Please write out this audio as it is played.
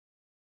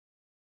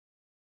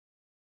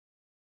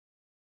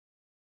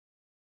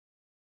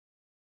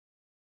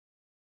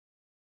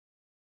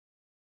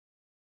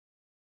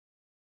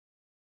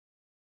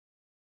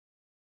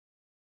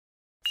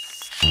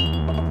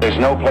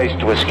no place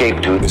to escape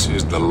to. This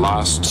is the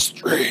last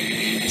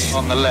street.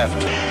 On the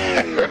left.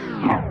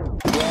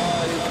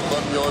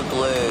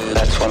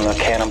 That's when the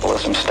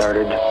cannibalism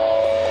started.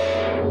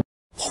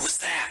 What was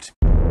that?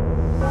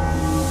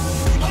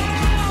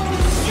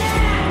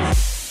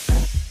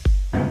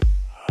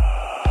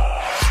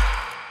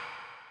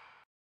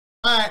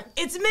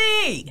 It's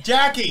me!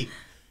 Jackie!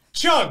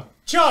 Chug!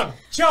 Chug!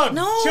 Chug!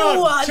 No,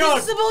 chug,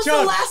 this is supposed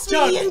to last me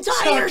the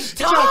entire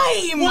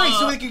time! Why,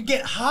 so they could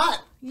get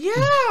hot?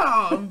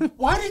 Yeah!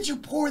 Why did you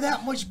pour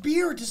that much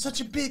beer into such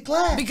a big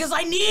glass? Because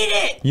I need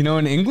it! You know,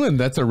 in England,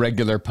 that's a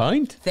regular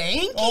pint.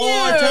 Thank you!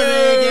 Oh, it's a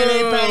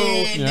regular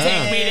pint. Yeah.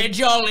 Take me to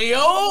Jolly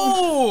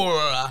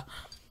Old!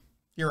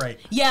 You're right.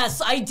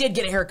 Yes, I did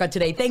get a haircut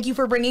today. Thank you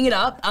for bringing it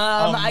up.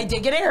 I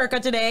did get a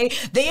haircut today.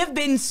 They have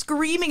been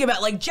screaming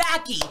about, like,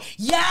 Jackie,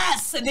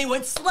 yes! And they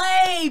went,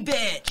 slay,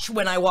 bitch,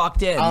 when I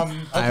walked in.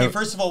 Okay,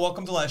 first of all,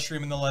 welcome to Last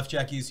Stream in the Left.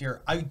 Jackie's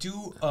here. I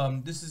do,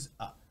 this is,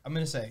 I'm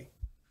going to say,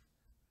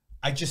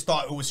 I just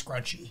thought it was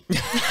scrunchy.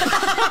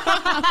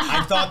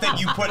 I thought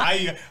that you put,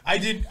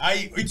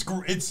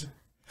 it's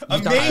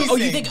amazing. Oh,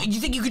 you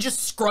think you could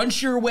just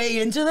scrunch your way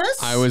into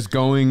this? I was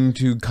going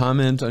to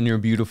comment on your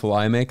beautiful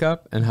eye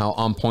makeup and how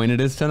on point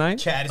it is tonight.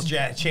 Chat is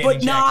chatting.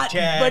 But not,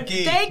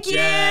 Jackie, but thank you,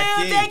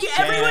 Jackie.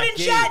 Everyone in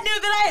chat knew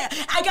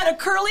that I got a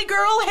curly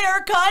girl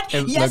haircut.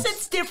 Yes, looks-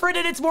 it's different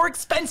and it's more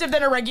expensive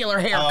than a regular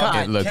haircut.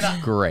 It looks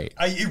great.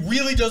 It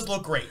really does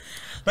look great.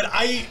 But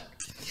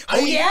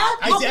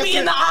Look me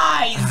in the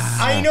eyes.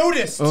 I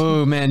noticed.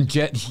 Oh man,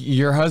 Jet,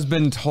 your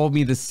husband told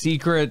me the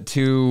secret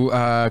to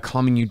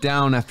calming you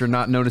down after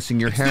not noticing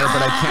your hair,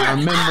 but I can't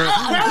remember.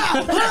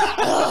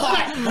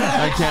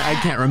 I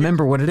can't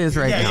remember what it is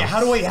right now. Yeah. How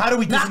do we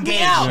Knock me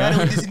disengage? out. How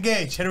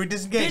do we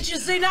disengage?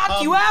 Bitches, they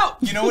knock you out.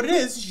 You know what it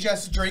is? You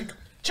just drink.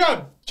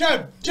 Chug.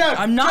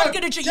 I'm not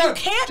gonna chug. You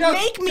can't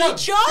make me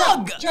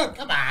chug. Chug.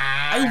 Come on.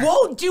 I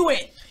won't do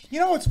it. You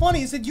know what's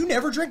funny is that you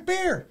never drink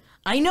beer.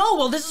 I know.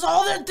 Well, this is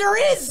all that there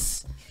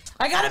is.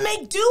 I gotta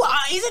make do.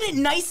 Isn't it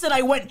nice that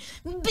I went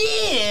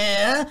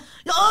beer?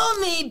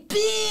 Only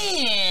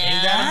beer.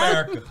 Ain't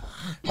that America?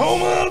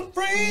 Home of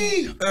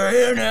free. Ain't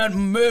that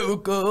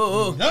America?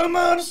 I'm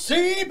on the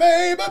sea,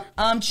 baby.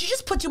 She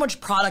just put too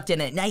much product in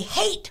it, and I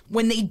hate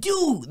when they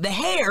do the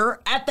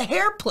hair at the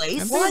hair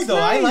place. Why though?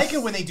 I like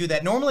it when they do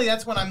that. Normally,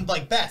 that's when I'm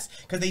like best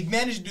because they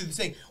manage to do the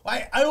thing.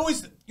 I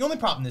always the only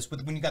problem is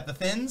with when you got the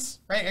thins,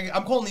 right?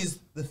 I'm calling these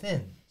the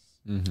thins.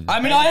 Mm-hmm. I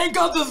mean, I ain't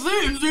got the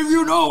things if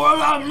you know what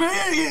I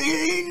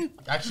mean.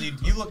 Actually,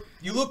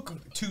 you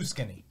look too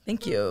skinny.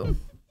 Thank you.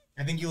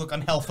 I think you look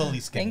unhealthily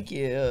skinny. Thank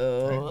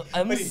you.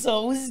 I'm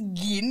so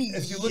skinny.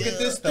 If you look at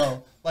this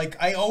though, like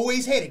I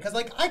always hate it because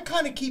like I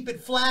kind of keep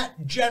it flat,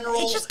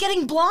 general. It's just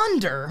getting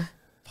blonder.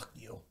 Fuck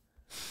you.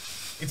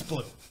 It's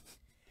blue.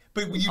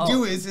 But what you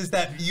do is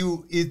that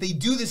they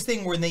do this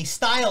thing where they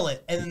style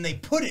it and then they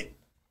put it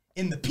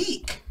in the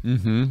peak.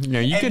 Mm-hmm.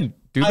 Yeah, you can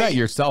do that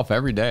yourself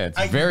every day.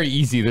 It's very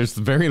easy. There's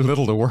very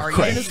little to work Are with.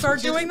 you gonna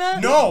start doing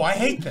that? No, I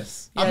hate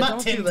this. Yeah, I'm not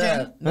don't do Tin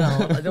that. Tin.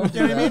 No, I don't do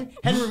You know what I that. mean?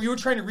 Henry, you were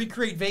trying to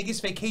recreate Vegas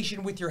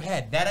Vacation with your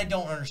head. That I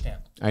don't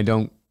understand. I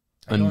don't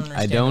get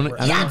that.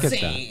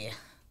 Yahtzee.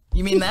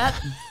 You mean that?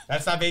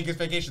 That's not Vegas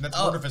Vacation. That's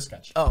murder for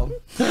sketch. Oh,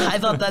 I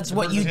thought that's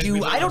what you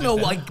do. I don't know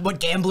what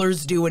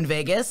gamblers do in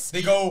Vegas.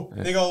 They go.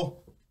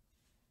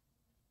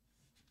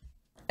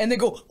 And they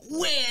go,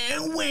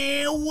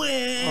 where, Oh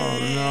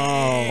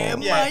no.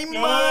 my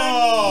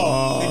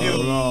money. They do.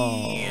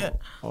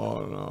 Oh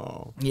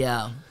no.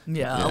 Yeah,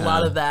 a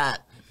lot of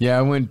that. Yeah,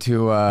 I went to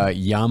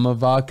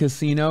Yamava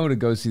Casino to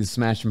go see the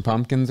Smashing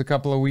Pumpkins a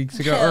couple of weeks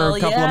ago, or a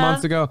couple of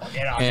months ago,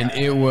 and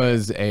it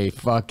was a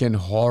fucking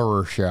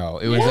horror show.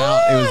 It was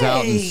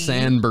out in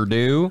San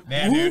Bernardino.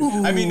 Man,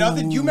 dude. I mean,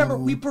 nothing. You remember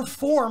we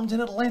performed in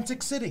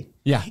Atlantic City?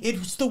 Yeah. It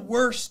was the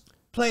worst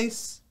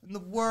place in the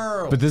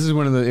world. But this is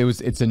one of the.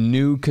 It's a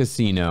new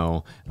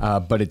casino,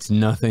 but it's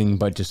nothing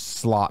but just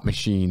slot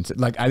machines.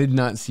 Like I did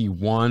not see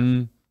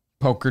one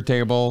poker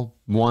table,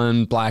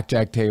 one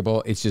blackjack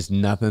table. It's just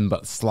nothing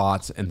but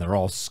slots, and they're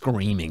all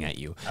screaming at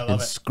you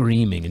and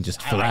screaming and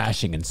just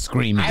flashing and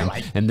screaming.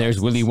 And there's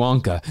Willy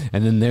Wonka,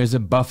 and then there's a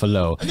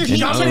buffalo. And there's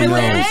John Benet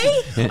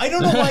Ramsey. I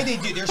don't know why they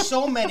do. There's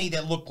so many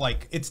that look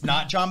like it's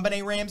not John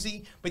Benet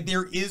Ramsey, but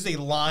there is a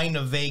line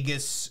of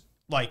Vegas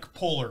like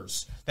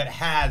pullers that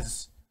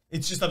has.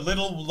 It's just a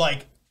little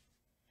like.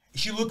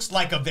 She looks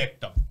like a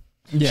victim.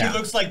 Yeah. She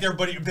looks like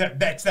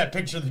that's that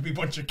picture. There'd be a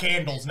bunch of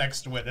candles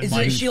next to it.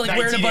 Is she like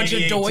wearing a bunch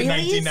of doilies?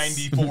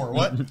 1994.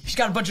 What? She's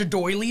got a bunch of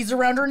doilies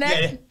around her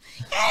neck.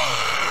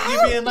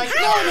 You're being like,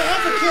 no, they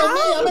have to kill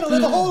me. I'm gonna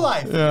live a whole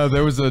life. Yeah,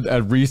 there was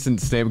a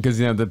recent statement because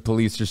the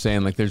police are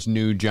saying like there's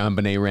new John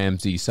Benet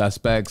Ramsey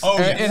suspects. Oh,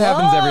 yes. It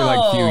happens every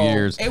like few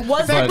years. It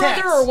was the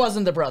brother or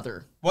wasn't the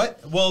brother?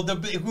 What? Well,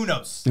 who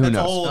knows? Who That's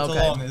knows? a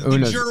whole. Okay.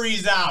 The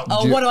jury's out.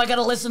 Oh, what do I got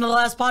to listen to the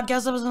last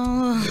podcast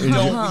episode? You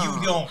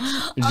don't.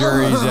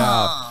 Jury's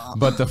out.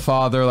 But the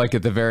father, like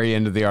at the very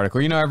end of the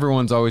article,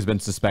 everyone's always been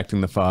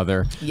suspecting the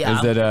father. Yeah.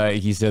 Is that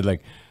he said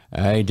like,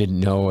 I didn't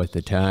know at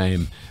the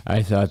time.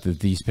 I thought that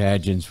these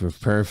pageants were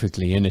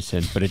perfectly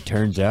innocent, but it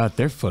turns out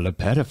they're full of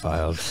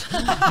pedophiles.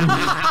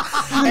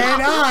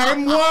 And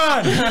I'm one.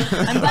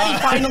 I'm glad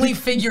he finally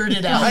figured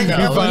it out. I know.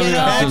 though, Finally you know?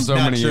 after That's so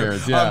not many true.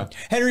 years, yeah.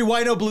 Henry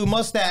Wino Blue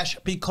Mustache,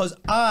 because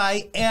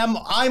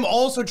I'm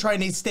also trying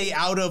to stay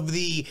out of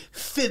the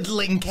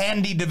fiddling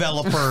candy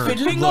developer.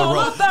 Fiddling all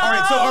role.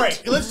 about. All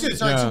right, let's do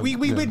this. All right, Yeah, so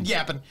we've been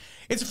yapping.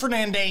 It's a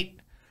Fernandate.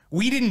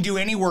 We didn't do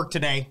any work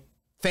today.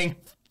 Thank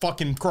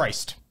fucking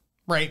Christ.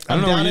 Right? I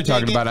don't know I'm what down you're to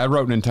talking take about. I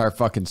wrote an entire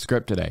fucking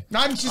script today.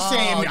 I'm just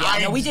saying. Oh, yeah,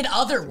 no, we did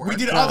other work. We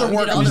did other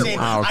work. I'm other saying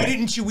work. okay.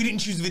 we didn't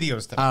choose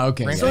videos today.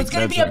 Okay. Right? So it's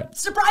going to be That's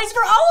a surprise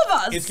for all of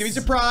us. It's gonna be a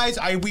surprise.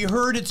 We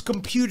heard it's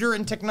computer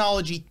and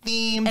technology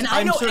themed. And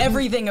I know certain-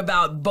 everything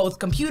about both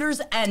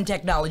computers and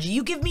technology.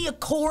 You give me a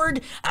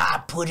cord,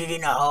 I put it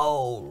in a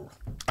hole.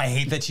 I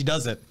hate that she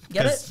does it.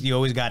 Get it? You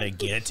always gotta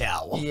get a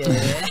towel. Yeah.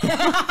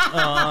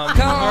 All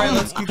right,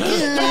 let's do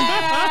this. All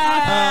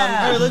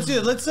right, let's do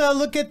it. Let's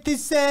look at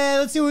this.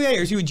 Let's see what we got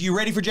here. So, you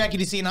ready for Jackie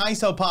to see an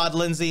isopod,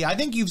 Lindsay? I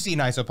think you've seen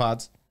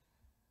isopods.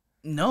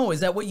 No, is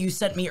that what you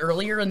sent me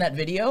earlier in that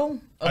video?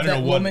 I Of don't that know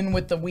what- woman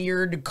with the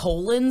weird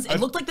colons? It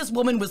looked like this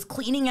woman was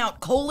cleaning out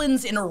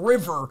colons in a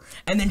river,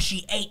 and then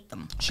she ate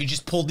them. She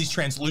just pulled these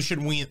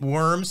translucent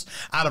worms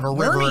out of a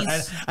river.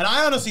 Wormies. And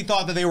I honestly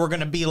thought that they were going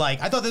to be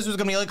like, I thought this was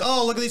going to be like,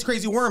 oh, look at these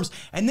crazy worms.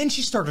 And then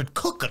she started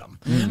cooking them.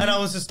 And I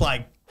was just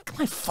like,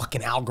 my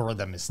fucking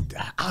algorithm is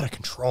out of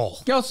control.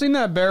 Y'all seen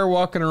that bear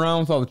walking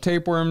around with all the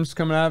tapeworms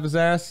coming out of his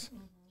ass?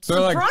 They're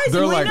like,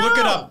 Surprisingly, no. Look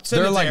it up. Send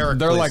they're it to like, Eric,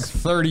 they're please. like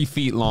 30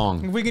 feet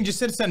long. If we can just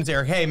send it to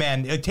Eric. Hey,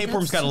 man,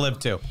 tapeworms got to live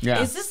too.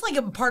 Yeah. Is this like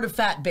a part of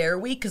Fat Bear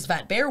Week? Because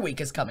Fat Bear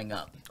Week is coming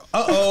up.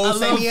 Uh-oh, I love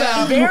Sammy Fat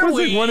out. Bear What is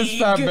it- Week. what is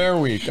Fat Bear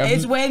Week?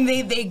 It's when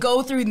they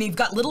go through and they've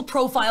got little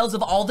profiles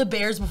of all the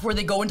bears before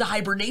they go into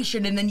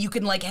hibernation, and then you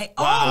can like, hey,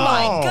 oh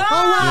my god,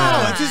 Oh,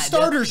 wow. It's a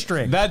starter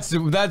string. That's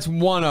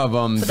one of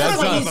them. That's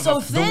why he's so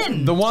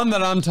thin. The one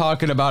that I'm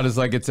talking about is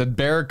like it's a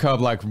bear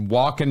cub like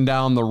walking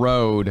down the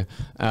road,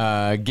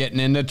 getting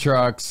into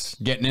trucks,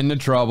 getting into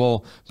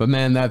trouble. But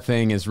man, that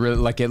thing is really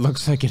like it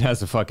looks like it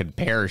has a fucking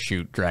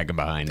parachute dragging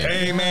behind it.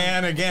 Hey,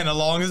 man, again, as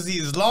long as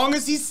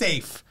he's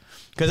safe.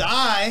 Because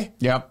I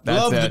Yep, that's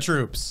love the it.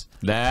 troops.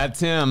 That's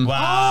him.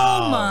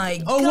 Wow. Oh my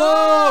god!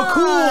 Oh,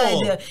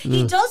 whoa, cool.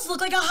 He does look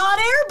like a hot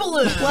air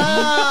balloon.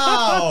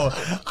 Wow.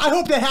 I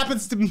hope that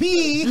happens to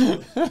me.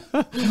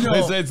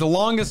 They say it's the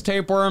longest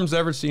tapeworms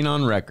ever seen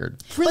on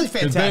record. Really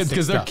fantastic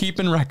Because they're stuff.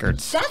 keeping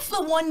records. That's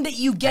the one that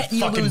you get and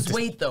you fucking lose dis-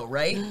 weight, though,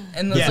 right?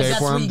 And Yes.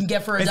 that's what Tapeworm. you can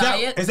get for a Is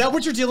diet. that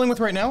what you're dealing with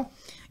right now?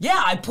 Yeah,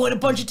 I put a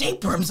bunch of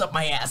tapeworms up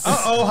my ass.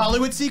 Uh-oh,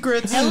 Hollywood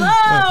secrets. Hello.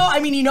 I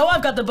mean, you know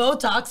I've got the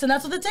Botox, and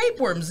that's what the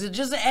tapeworms. It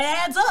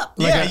adds up.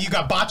 Yeah, you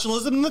got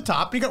botulism in the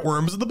top, and you got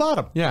worms at the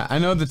bottom. Yeah, I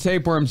know the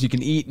tapeworms you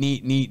can eat and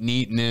eat and eat and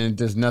eat, and then it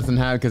does nothing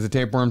happen because the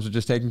tapeworms are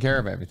just taking care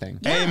of everything.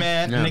 Hey,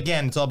 man. Yeah. And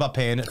again, it's all about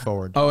paying it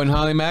forward. Oh, and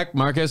Holly Mac,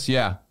 Marcus,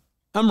 yeah.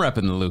 I'm repping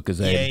the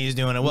Lucasade. Yeah, he's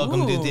doing it.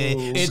 Welcome to the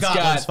It's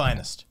Scotland's got-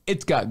 finest.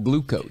 It's got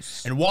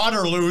glucose. And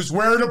Waterloo's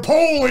where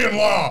Napoleon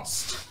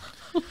lost.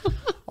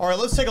 All right,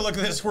 let's take a look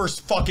at this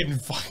worst fucking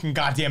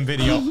goddamn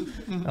video.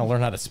 I'll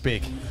learn how to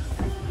speak.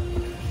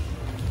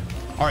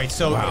 All right,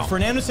 so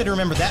Fernando said to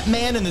remember that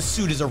man in the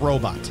suit is a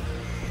robot.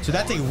 So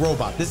that's a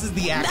robot. This is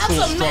the actual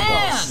That's a struggle.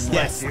 man!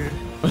 Yes.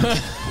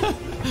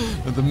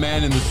 The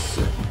man in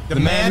the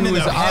man in who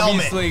is the helmet.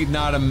 obviously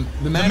not a the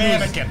The man who is-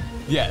 mannequin.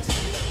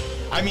 Yes.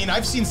 I mean,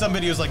 I've seen some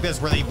videos like this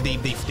where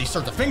they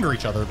start to finger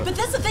each other. But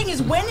that's the thing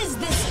is, when is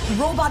this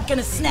robot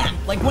gonna snap?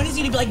 Like, when is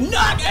he gonna be like,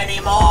 not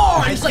anymore?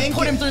 And just like think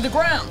put him it- through the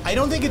ground. I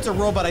don't think it's a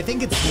robot. I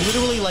think it's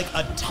literally like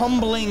a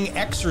tumbling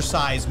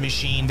exercise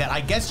machine that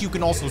I guess you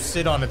can also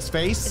sit on its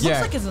face. It Yeah.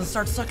 looks like he's gonna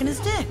start sucking his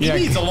dick. He Yeah.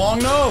 needs a long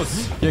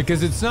nose. Yeah,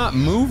 because it's not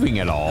moving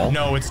at all.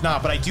 No, it's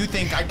not, but I do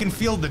think I can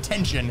feel the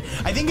tension.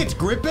 I think it's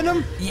gripping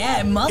him. Yeah,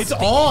 it must It's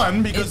be.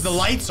 on because It's- the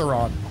lights are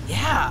on.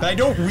 Yeah. But I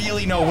don't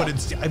really know what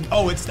it's.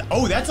 Oh,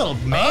 that's a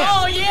man.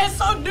 Oh, yeah,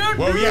 so dude.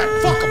 Well, yeah,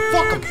 fuck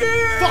him.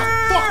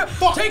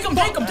 Fuck. Take him.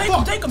 Get him fuck,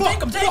 down.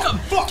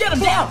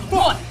 fuck,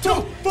 1,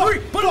 2, 3.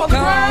 Put him on the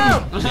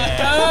ground.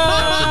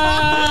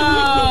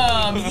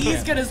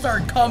 He's gonna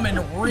start coming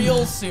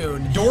real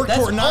soon. Dork That's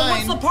Tour 9.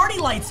 once the party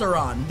lights are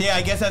on. Yeah,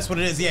 I guess that's what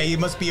it is. Yeah, he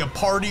must be a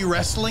party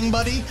wrestling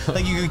buddy.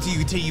 Like you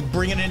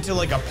bring it into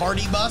like a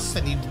party bus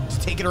and you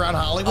take it around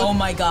Hollywood. Oh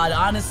my god,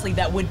 honestly,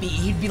 that would be,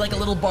 he'd be like a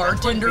little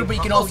bartender, but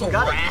you can also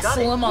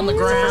wrestle him on the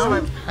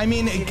ground. I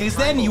mean, because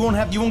then you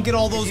won't get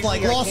all those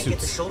like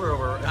lawsuits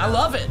I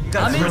love it.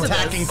 I'm for into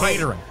attacking this.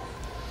 catering.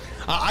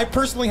 I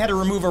personally had to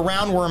remove a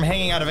roundworm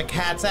hanging out of a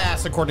cat's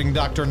ass, according to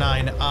Dr.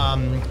 9.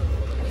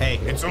 Hey,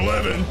 it's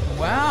 11.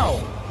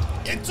 Wow.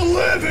 It's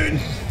 11.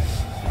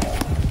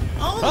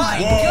 Oh my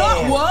Whoa.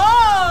 god.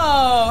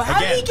 Whoa. How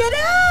did he Again. get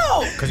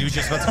out? Because he was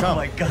just about to come. Oh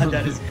my god,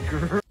 that is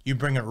great. You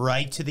bring it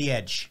right to the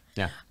edge.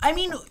 Yeah. I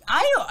mean,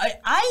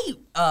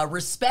 I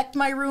respect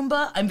my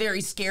Roomba. I'm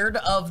very scared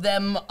of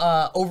them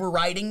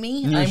overriding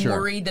me. I'm sure.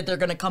 worried that they're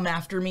going to come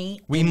after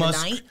me We in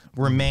must the night.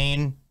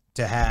 remain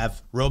to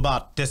have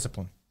robot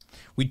discipline.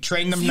 We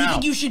train them Do you now.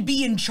 think you should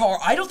be in charge?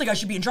 I don't think I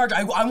should be in charge.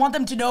 I want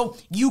them to know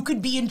you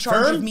could be in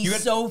charge Fern, of me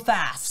so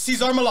fast.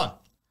 Cesar Milan.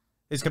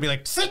 It's gonna be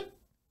like, sit,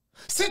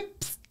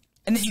 sit.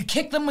 And then you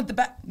kick them with the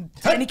back.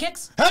 Tiny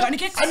kicks? Hey, Tiny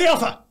kicks? I'm the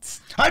alpha.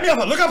 I'm the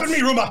alpha. Look up at me,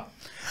 Roomba.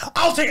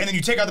 I'll take it. And then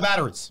you take out the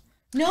batteries.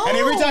 No. And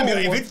every time, if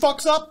it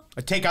fucks up,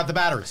 I take out the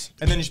batteries.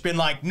 And then it's been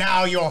like,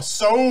 now your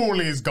soul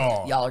is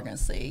gone. Y'all are gonna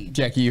see.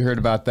 Jackie, you heard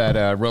about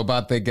that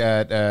robot they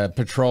got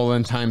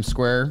patrolling Times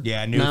Square?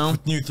 Yeah, new now?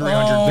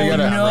 300. They got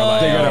a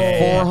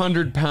no.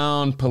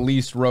 400-pound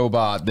police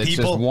robot that's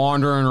People- just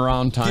wandering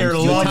around They're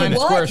Times loving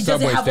Square What? Does it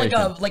subway have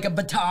station. like a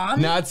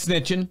baton? Not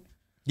snitching.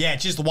 Yeah,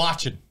 it's just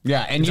watching.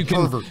 Yeah, and you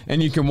can pervert.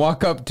 and you can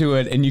walk up to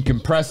it and you can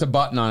press a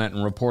button on it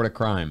and report a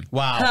crime.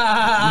 Wow.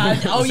 Oh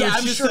So yeah, it's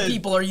I'm just sure a-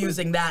 people are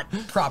using that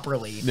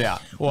properly. Yeah.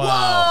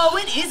 Wow. Whoa,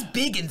 it is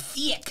big and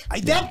thick.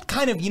 That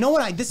kind of, you know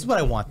what? This is what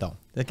I want, though.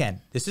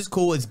 Again, this is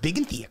cool. It's big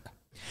and thick.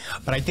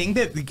 But I think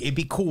that it'd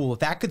be cool if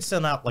that could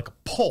send out like a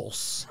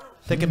pulse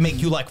that could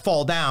make you like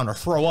fall down or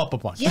throw up a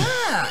bunch.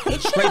 Yeah,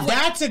 it should. Right,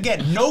 that's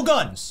again, no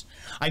guns.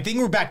 I think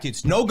we're back to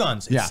it's no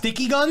guns. It's Yeah.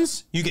 sticky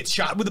guns. You get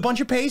shot with a bunch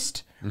of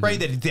paste, right?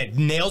 That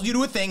nails you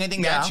to a thing. I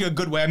think that's Yeah. a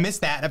good way. I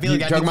missed that. I feel You're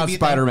like that talking needs to about be a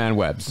thing. Spider-Man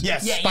webs.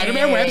 Yes, Yeah,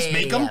 Spider-Man yeah, webs. yeah,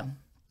 Make yeah. them.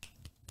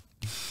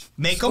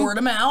 Make them. Squirt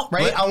 'em out.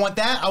 Right. Right. I want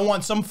that. I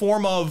want some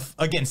form of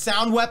again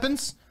sound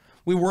weapons.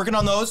 We're working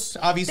on those.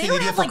 Obviously, They they don't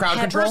do it have for like crowd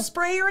pepper control.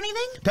 spray or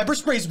anything. Pepper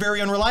spray is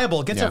very unreliable.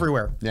 It gets Yeah.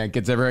 everywhere. Yeah, it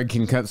gets everywhere. It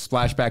can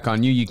splash back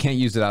on you. You can't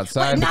use it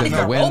outside Not because even of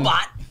a the wind.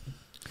 robot.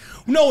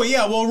 No,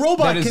 yeah, well,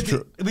 robot. That is 'cause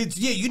true.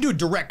 yeah, you do a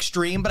direct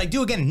stream, but I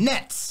do again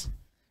nets,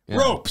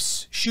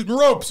 ropes, shooting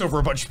ropes over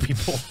a bunch of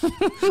people.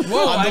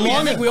 Whoa,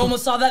 I think we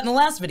almost saw that in the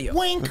last video.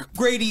 Wink,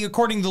 Grady.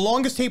 According to the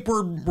longest tape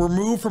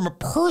removed from a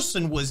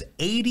person was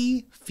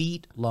 80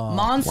 feet long.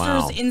 Monsters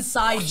Wow.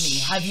 Inside Me.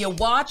 Have you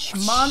watched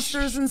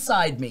Monsters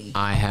Inside Me?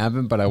 I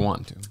haven't, but I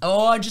want to.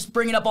 Oh, I just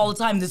bring it up all the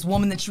time. This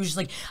woman that she was just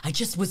like, I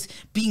just was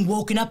being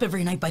woken up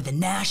every night by the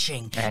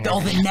gnashing,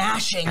 all the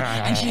gnashing,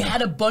 and she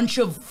had a bunch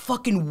of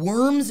fucking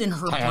worms in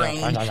her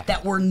brain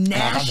that were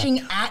gnashing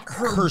at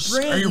her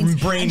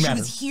brain, and she matter.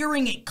 was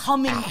hearing it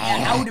coming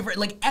out of her,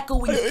 like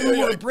echoing through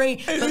her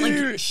brain, but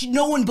like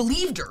no one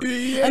believed her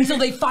until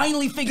they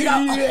finally figured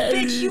out, oh,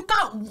 bitch, you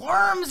got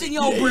worms in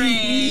your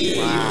brain.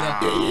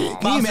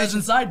 Monsters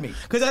Inside Me.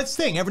 Because that's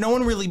the thing. No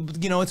one really,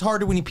 it's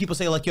harder when people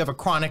say like you have a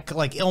chronic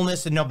like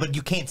illness and but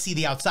you can't see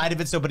the outside of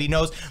it, so nobody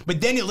knows.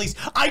 But then at least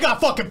I got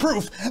fucking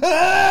proof. You know what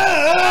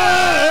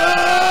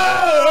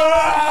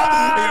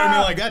I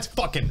mean? Like that's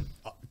fucking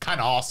kind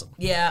of awesome.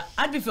 Yeah,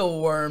 I'd be filled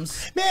with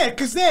worms. Man,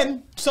 because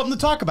then something to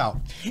talk about.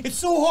 It's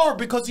so hard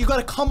because you got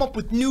to come up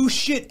with new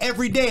shit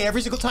every day.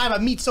 Every single time I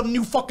meet some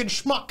new fucking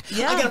schmuck,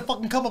 Yeah. I got to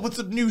fucking come up with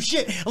some new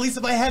shit. At least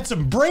if I had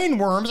some brain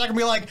worms, I can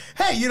be like,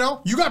 hey, you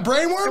got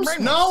brain worms?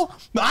 brain No,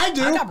 I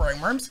do. I got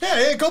brain worms.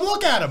 Hey, come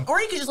look at them. Or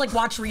you could just like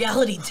watch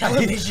reality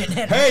television.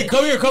 And Hey,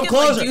 come here, come you could,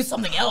 like, closer. do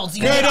something else.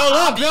 You Hey, know,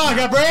 don't look. No, I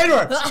got brain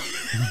worms.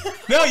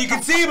 No, you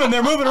can see them.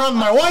 They're moving around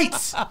my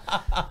whites.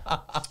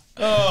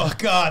 Oh,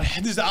 God.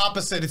 This is the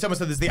opposite. It's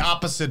almost like this is the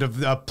opposite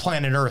of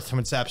planet Earth.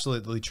 It's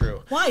absolutely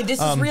true. Why?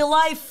 This is real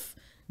life.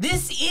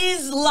 This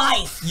is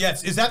life.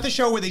 Yes. Is that the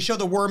show where they show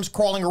the worms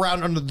crawling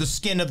around under the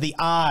skin of the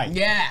eye?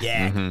 Yeah.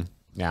 Yeah.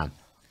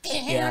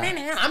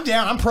 Yeah. I'm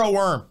down. I'm pro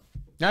worm.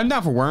 I'm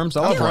not for worms.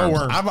 I love pro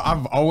worms. worms.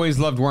 I've always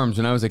loved worms.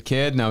 When I was a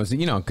kid, and I was,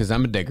 because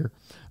I'm a digger.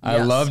 I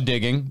Yes. love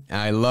digging.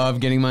 I love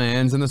getting my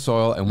hands in the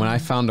soil. And when I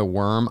found a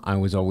worm, I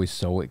was always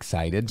so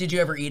excited. Did you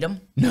ever eat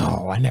them?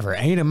 No, I never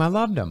ate them. I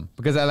loved them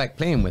because I like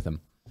playing with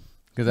them.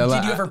 Because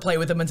Did you ever play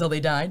with them until they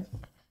died?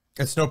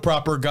 It's no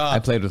proper I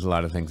God. played with a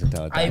lot of things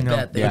until it I died.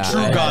 bet they Yeah, did.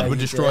 True I- God I would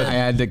destroy did. I them.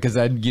 had to, because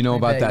about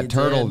bet you that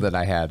turtle did. that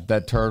I had,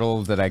 that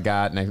turtle that I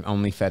got, and I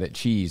only fed it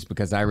cheese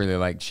because I really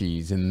like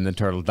cheese, and the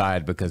turtle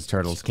died because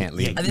turtles can't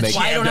live. And that's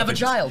why I don't have a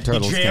child.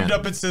 Turtles He jammed can't.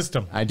 up its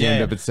system. I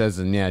jammed up. It says,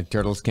 and yeah,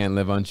 turtles can't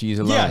live on cheese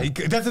alone.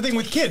 Yeah, that's the thing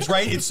with kids,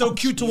 right? It's so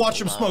cute to watch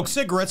them smoke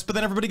cigarettes, but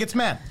then everybody gets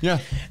mad. Yeah.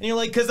 And you're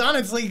like, because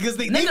honestly, because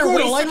they And then they're grew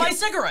to wasting like my it.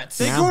 cigarettes.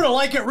 They grew to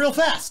like it real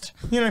fast.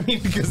 You know what I mean?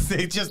 Because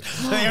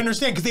they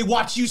understand, because they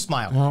watch you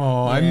smile.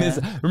 Oh, I miss.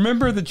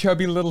 Remember the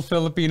chubby little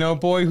Filipino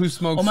boy who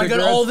smoked Oh my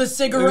cigarettes? god, all the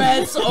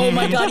cigarettes. Oh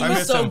my god, he I was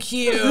miss so him.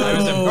 cute.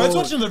 Let's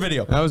watch another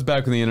video. That was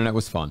back when the internet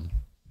was fun.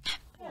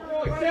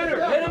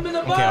 Hit him in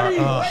the body.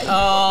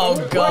 Oh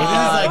This is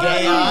god.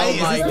 like AI.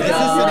 Oh my Is this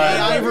an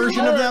AI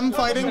version of them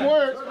fighting?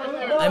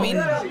 I mean,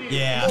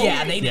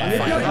 Yeah. they didn't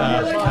fight.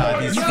 Oh,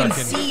 God, these You can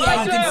fucking- see, you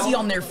can see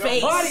on their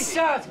face. Body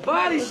shots.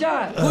 Body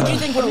shots. Who do you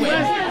think would win?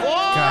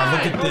 God,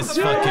 look at this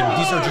fucking.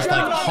 These are just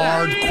like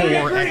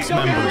hardcore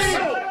ex-members.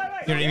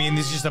 You know what I mean?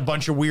 This is just a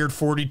bunch of weird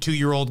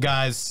 42-year-old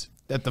guys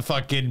at the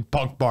fucking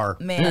punk bar.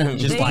 Man,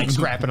 Just they- like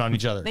scrapping on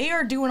each other. They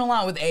are doing a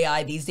lot with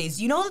AI these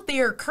days. You know that they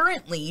are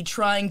currently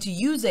trying to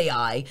use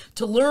AI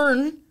to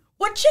learn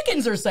what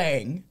chickens are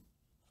saying.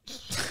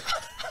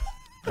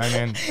 I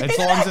mean, as Isn't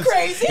long that as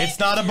crazy? it's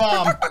not a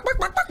bomb.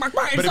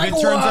 But if it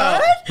turns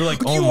out, they're like,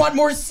 do you want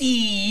more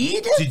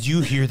seed? Did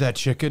you hear that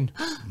chicken?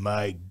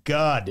 My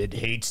God, it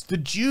hates the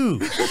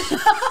Jews.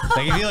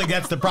 Like, I feel like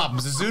that's the problem.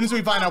 As soon as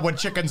we find out what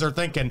chickens are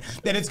thinking,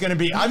 then it's going to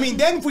be, I mean,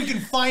 then if we can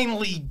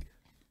finally,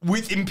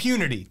 with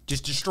impunity,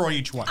 just destroy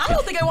each one. I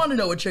don't think I want to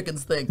know what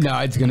chickens think. No,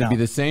 it's going to be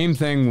the same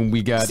thing when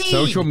we got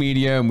social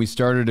media and we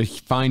started to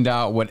find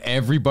out what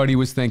everybody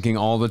was thinking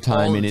all the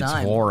time, and it's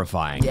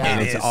horrifying. Yeah.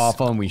 And It it's is.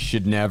 awful, and we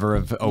should never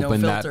have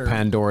opened that filter.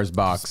 Pandora's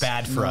box. It's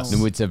bad for us.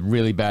 And it's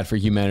really bad for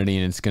humanity,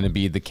 and it's going to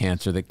be the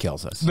cancer that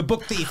kills us. The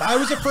book thief. I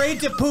was afraid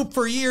to poop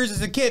for years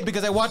as a kid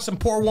because I watched some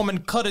poor woman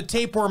cut a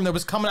tapeworm that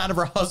was coming out of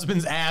her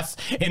husband's ass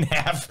in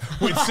half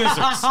with scissors.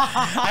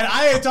 And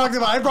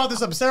I brought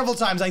this up several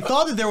times. I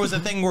thought that there was a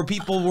thing where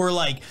people were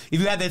like, if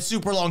you had that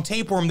super long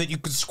tapeworm, that you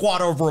could squat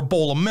over a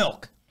bowl of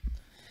milk.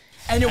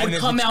 And it would then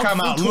come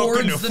out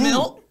looking towards the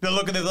milk. They're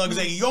looking at the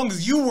as young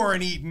as you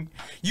weren't eating,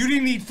 you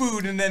didn't eat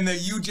food, and then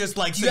you just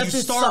like You so have you to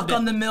starved suck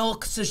on the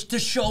milk to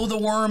show the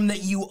worm that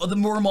the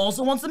worm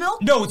also wants the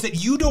milk? No, it's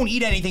that you don't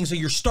eat anything, so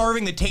you're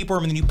starving the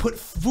tapeworm, and then you put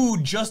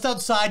food just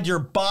outside your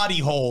body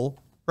hole,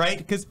 right?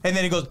 And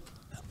then it goes.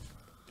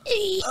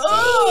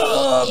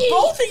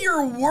 Both of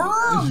your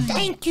worm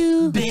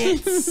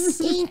bits.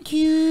 Thank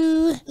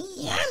you.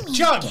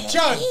 Chug,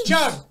 chug,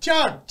 chug,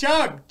 chug,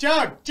 chug,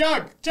 chug,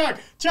 chug, chug,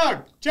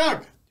 chug,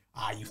 chug.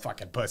 Ah, you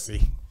fucking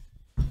pussy.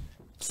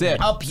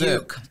 Sip. I'll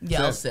puke.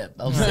 Yeah, I'll sip.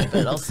 I'll sip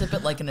it. I'll sip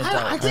it like an adult.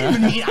 I didn't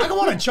even need. I don't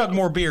want to chug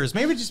more beers.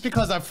 Maybe just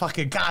because I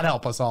fucking God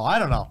help us all. I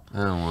don't know. I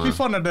don't want Be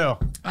fun to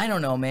do. I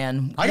don't know,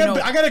 man. I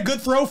got a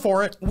good throw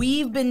for it.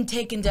 We've been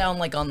taken down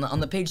like on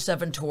the Page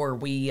 7 tour.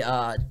 We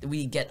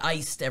get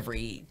iced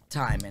every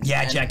time. And,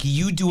 Yeah, and Jackie,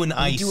 you doing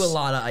ice? We do a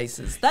lot of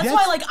ices. That's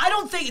why, like, I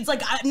don't think it's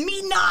like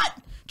me not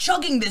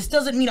chugging this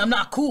doesn't mean I'm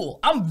not cool.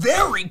 I'm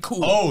very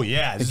cool. Oh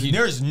yeah,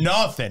 there's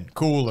nothing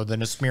cooler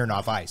than a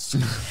Smirnoff Ice,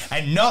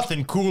 and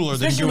nothing cooler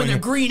Especially than when they're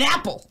doing green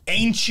apple.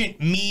 ancient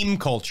meme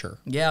culture.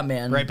 Yeah,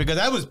 man. Right, because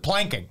that was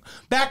planking.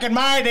 Back in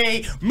my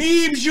day,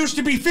 memes used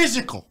to be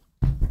physical.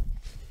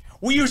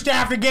 We used to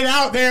have to get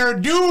out there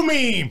and do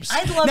memes.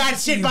 I'd love not to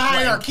see sit you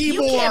behind our plank. You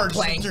can't keyboards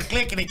plank. and just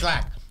clickety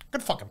clack.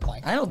 Good fucking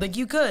plank. I don't think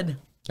you could.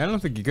 I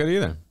don't think you could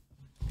either.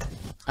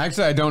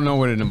 Actually, I don't know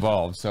what it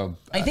involves, so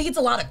I think it's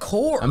a lot of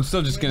core. I'm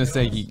still just going to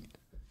say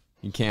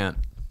you can't.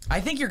 I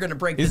think you're gonna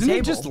break the Isn't table.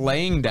 it just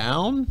laying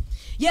down?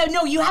 Yeah,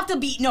 no, you have to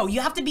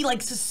be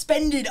like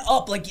suspended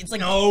up. Like it's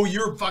like Oh,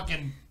 you're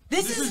fucking.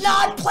 This is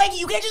not planking.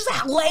 You can't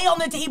just lay on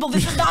the table.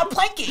 This is not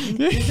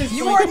planking.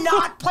 You are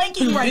not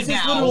planking right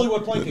now.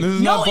 what planking This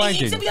is No, not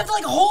planking. except you have to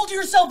like hold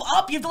yourself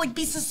up. You have to like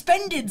be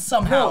suspended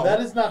somehow. No, that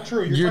is not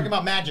true. You're talking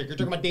about magic. You're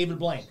talking about David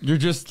Blaine. You're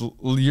just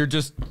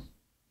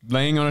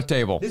laying on a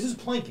table. This is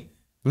planking.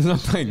 It's not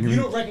planking. You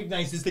don't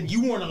recognize this, then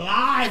you weren't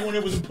alive when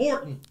it was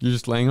important. You're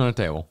just laying on a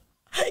table.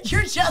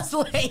 You're just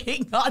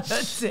laying on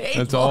the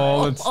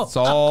table. That's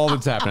all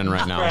that's happening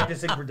right now.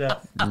 Practicing for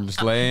death. I'm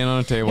just laying on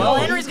a table. Well,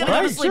 Henry's gonna go to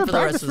Practice- sleep for the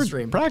rest of the practice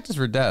stream. Practice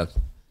for death.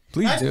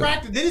 Please That's do.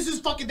 practice. This is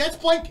fucking. That's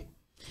planking.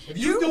 If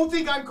you don't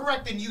think I'm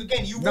correct, then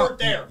you weren't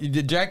there.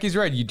 Jackie's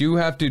right. You do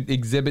have to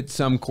exhibit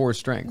some core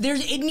strength.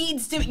 It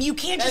needs to. You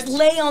can't just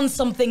lay on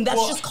something.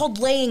 That's just called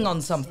laying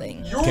on something.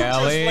 You're just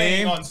Kelly.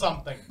 laying on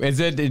something. Is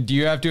it? Do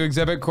you have to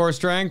exhibit core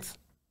strength?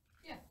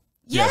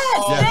 Yes,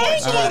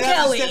 Yes. thank I'd you, have to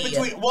Kelly. step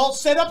between- Well,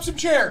 set up some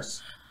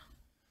chairs.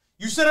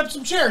 You set up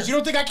some chairs. You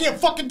don't think I can't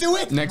fucking do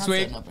it? Next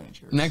week.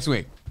 Next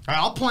week. All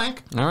right, I'll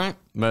plank. All right.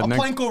 But I'll next,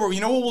 plank over.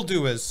 You know what we'll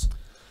do is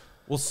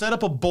we'll set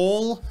up a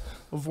bowl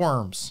of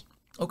worms.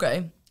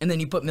 Okay, and then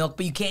you put milk,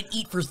 but you can't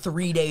eat for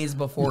 3 days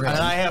beforehand.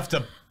 And I have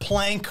to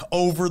plank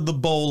over the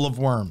bowl of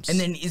worms. And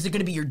then is it going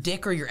to be your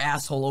dick or your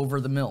asshole over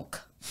the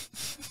milk?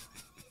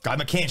 I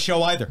can't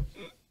show either.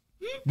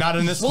 Not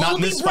in this. Well, not it'll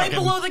in be this right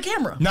fucking, below the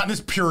camera. Not in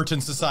this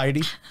Puritan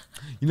society.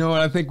 You know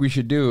what I think we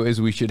should do is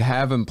we should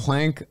have him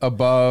plank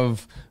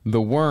above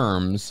the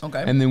worms.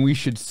 Okay. And then we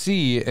should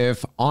see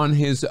if on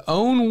his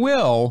own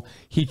will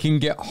he can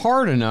get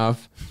hard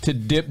enough to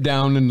dip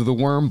down into the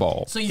worm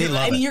bowl. So They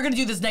love you're going to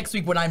do this next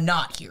week when I'm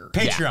not here.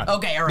 Patreon. Yeah.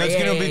 Okay, all right.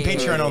 That's going to Yeah, be yeah,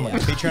 Patreon yeah, only. yeah.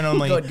 Patreon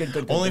only.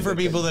 Good, only for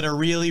people that are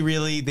really,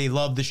 really, they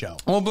love the show.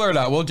 We'll blur it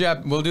out. We'll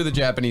do the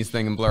Japanese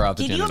thing and blur out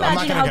the Can you genital. I'm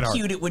not imagine gonna get how hard.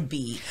 cute it would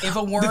be if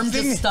a worm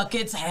thing- just stuck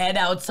its head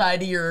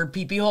outside of your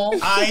pee-pee hole?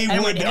 I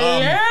and would. went,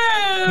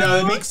 "Hello?"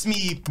 No, it makes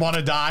me want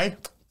to die.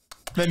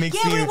 That makes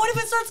Yeah, me. but what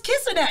if it starts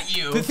kissing at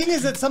you? The thing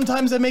is that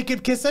sometimes I make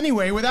it kiss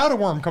anyway without a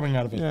worm coming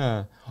out of it.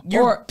 Yeah.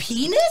 Your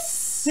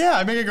penis? Yeah,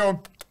 I make it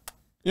go.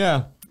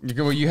 Yeah.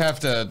 You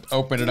have to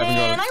open it up and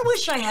Man, go. I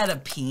wish I had a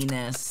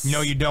penis. No,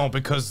 you don't,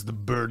 because the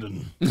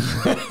burden. It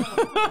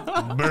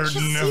burden just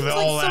of seems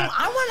all like that.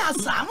 I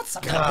want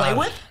something to play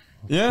with.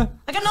 Yeah.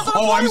 I got nothing to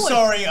Oh, play I'm with.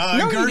 sorry.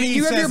 No, Gertie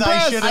you have your says I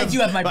breasts. should have. I do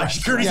have my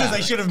breasts. Gertie Yeah. says I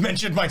should have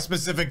mentioned my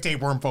specific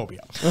tapeworm phobia.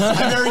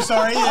 I'm very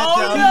sorry. Oh,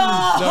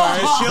 no.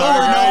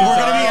 No, we're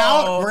gonna be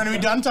out. We're gonna be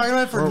done talking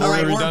about it for. All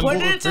right, We're we're done.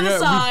 putting it to the We're-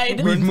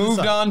 side. We've to the moved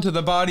side. on to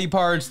the body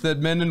parts that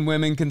men and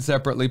women can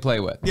separately play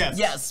with. Yes.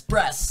 Yes,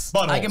 breasts.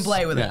 Buttholes. I can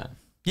play with Yeah. it.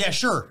 Yeah,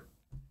 sure.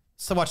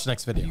 So watch the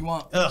next video. You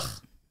want- Ugh.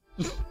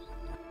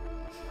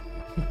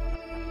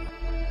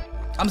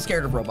 I'm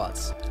scared of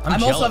robots.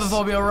 I'm also have a jealous.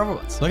 phobia of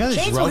robots. Look at this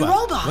Chainsaw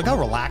robot. Look how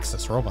relaxed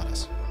this robot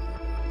is.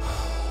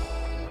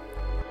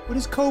 What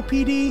is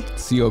COPD?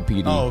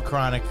 COPD. Oh,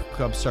 chronic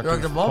obstructive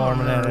Obstructive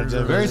pulmonary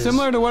disease. Very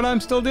similar to what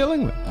I'm still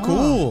dealing with.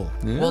 Cool.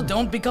 Yeah. Well,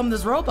 don't become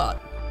this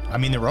robot. I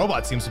mean, the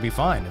robot seems to be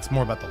fine. It's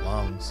more about the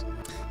lungs.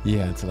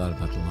 Yeah, it's a lot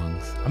about the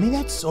lungs. I mean,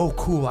 that's so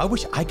cool. I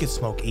wish I could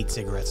smoke 8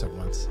 cigarettes at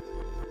once.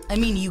 I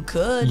mean, you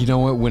could. You know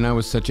what? When I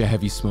was such a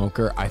heavy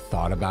smoker, I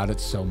thought about it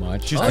so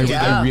much. Just-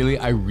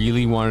 I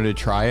really wanted to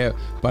try it,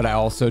 but I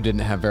also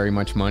didn't have very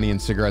much money, and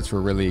cigarettes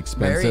were really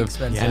expensive. Very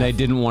expensive. And I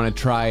didn't want to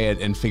try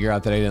it and figure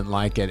out that I didn't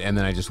like it, and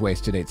then I just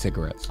wasted 8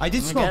 cigarettes. I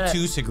did smoke get it.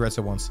 2 cigarettes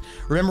at once.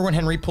 Remember when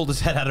Henry pulled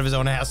his head out of his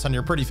own ass on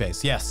your pretty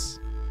face? Yes.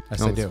 Yes,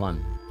 That I was do.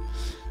 fun.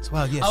 So,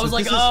 well, yes. I was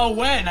like, oh,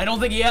 when? I don't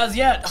think he has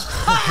yet.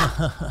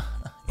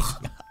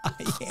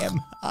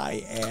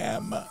 I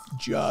am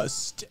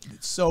just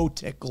so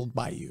tickled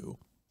by you.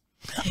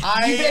 You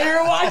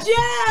better watch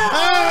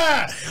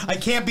out. I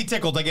can't be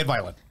tickled. I get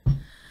violent.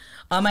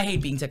 I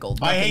hate being tickled.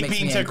 I Nothing hate makes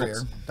being me tickled.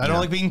 angrier. I don't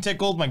like being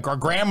tickled. My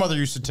grandmother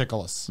used to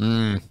tickle us.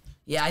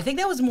 Yeah, I think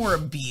that was more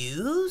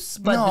abuse,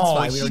 but no, it's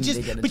fine. We she don't need just,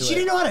 to get but into she it.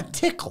 didn't know how to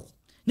tickle.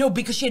 No,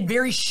 because she had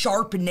very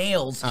sharp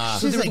nails. So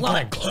She's there's like, a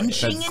lot of "Gotta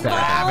pinching That's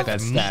involved.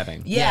 That's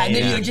stabbing. Yeah, and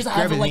then yeah. you just Grab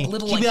have his like knee.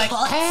 little She'd like be like,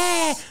 cuts.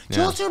 "Hey." Do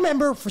you also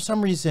remember, for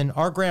some reason,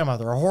 our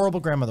grandmother, our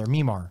horrible grandmother,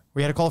 Mimar?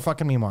 We had to call her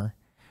fucking Mimar,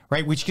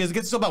 right? Which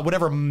gets about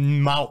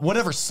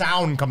whatever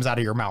sound comes out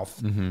of your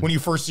mouth when you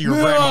first see your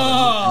grandmother. You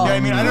know what I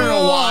mean? I don't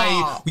know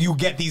why you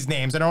get these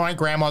names. I don't know why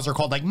grandmas are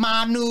called like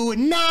Manu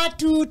and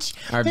Natuch.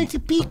 Thanks to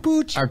Peek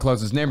Pooch. Our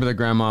closest neighbor to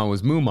grandma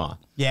was Muma.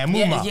 Yeah, Muma.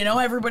 Yeah, you know,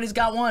 everybody's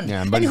got one.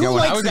 Yeah, but And who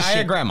likes this I had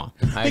shit? grandma.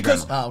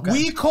 Because Oh, okay.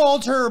 we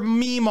called her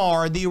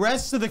Mimar, the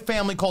rest of the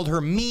family called her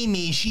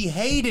Mimi. She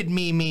hated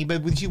Mimi,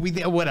 but we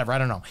whatever, I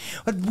don't know.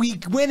 But we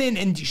went in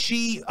and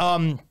she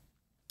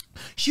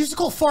used to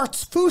call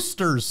farts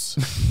foosters.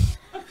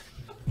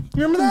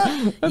 You remember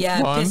that?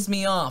 Yeah, fun. it pissed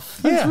me off.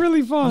 That's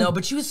really fun. No,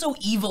 but she was so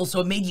evil, so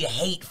it made you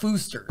hate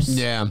Foosters.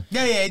 Yeah.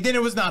 Yeah, then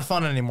it was not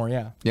fun anymore,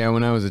 yeah. Yeah,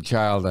 when I was a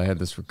child, I had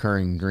this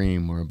recurring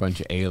dream where a bunch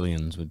of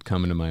aliens would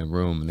come into my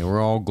room, and they were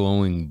all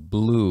glowing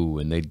blue,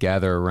 and they'd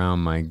gather around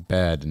my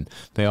bed, and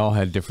they all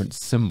had different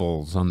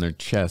symbols on their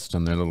chest,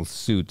 on their little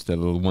suits, their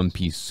little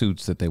one-piece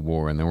suits that they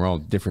wore, and they were all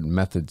different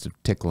methods of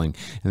tickling,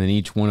 and then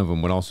each one of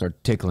them would all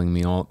start tickling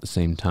me all at the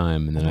same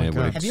time, and then I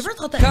would... Have you ever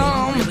thought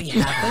that maybe really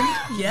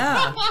happened?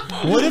 Yeah.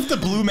 What if the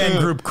Blue Man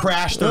Group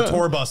crashed their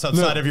tour bus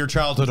outside of your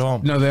childhood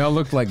home? No, they all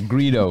looked like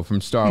Greedo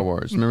from Star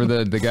Wars.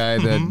 Remember the guy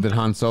that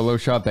Han Solo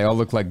shot? They all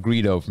looked like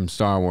Greedo from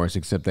Star Wars,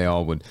 except they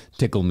all would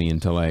tickle me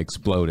until I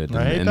exploded.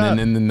 I hate And that.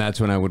 then that's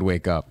when I would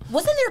wake up.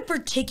 Wasn't there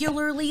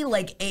particularly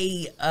like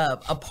a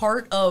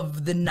part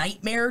of the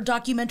Nightmare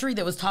documentary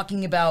that was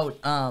talking about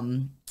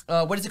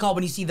what is it called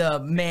when you see the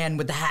man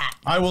with the hat?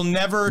 I will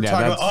never Yeah,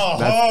 talk about.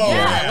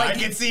 yeah, I like-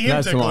 can see him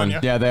That's the tickling one. you.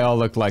 Yeah, they all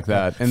looked like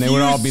that. And they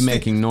would all be Fused-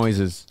 making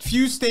noises.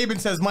 Fuse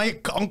Statement says, my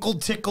uncle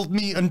tickled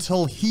me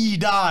until he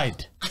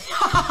died.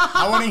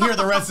 I want to hear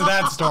the rest of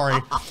that story.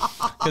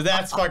 Because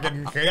that's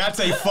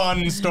a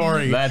fun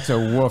story. That's a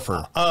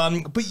woofer.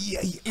 But yeah,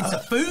 It's a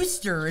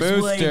Fooster.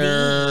 Is what it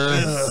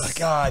is. Booster.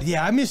 God,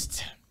 yeah, I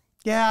missed.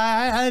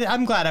 Yeah,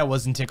 I'm glad I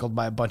wasn't tickled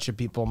by a bunch of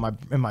people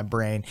in my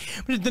brain.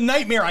 But the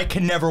Nightmare, I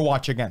can never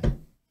watch again.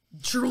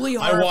 Truly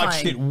I horrifying.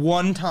 watched it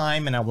one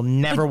time, and I will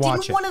never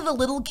watch Didn't it. one of the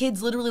little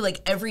kids literally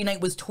like every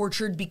night was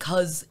tortured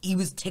because he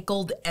was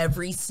tickled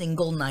every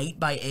single night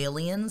by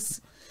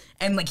aliens?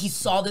 And like he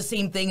saw the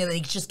same thing and then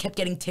he just kept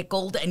getting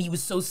tickled and he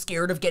was so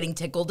scared of getting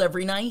tickled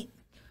every night.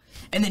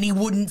 And then he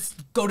wouldn't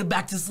go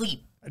back to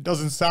sleep. It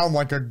doesn't sound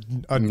like a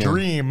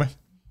dream. It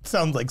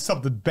sounds like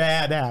something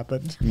bad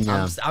happened.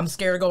 Yeah. I'm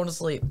scared of going to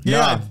sleep.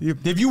 Yeah.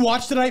 Have you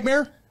watched The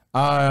Nightmare?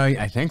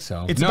 I think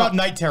so. It's No, about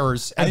night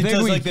terrors. And I it think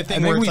does we- like the I thing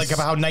think where it's we like s-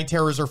 about how night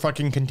terrors are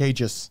fucking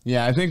contagious.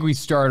 Yeah, I think we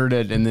started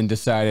it and then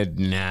decided,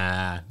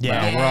 nah.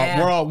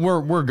 Yeah.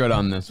 We're good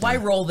on this. Why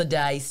one. roll the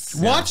dice?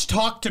 Watch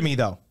Talk to Me,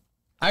 though.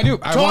 I do.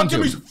 I Talk want to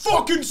Me's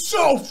fucking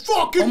so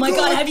fucking Oh my good.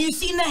 god, have you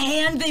seen the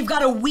hand? They've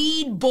got a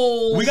weed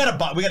bowl. We gotta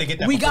get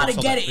that. We before gotta it's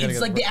sold get out. it. We gotta It's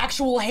get like it. the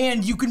actual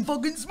hand. You can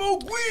fucking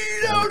smoke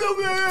weed out of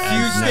it.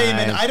 Fuse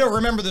Statement. Nice. I don't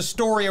remember the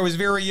story. I was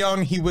very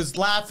young. He was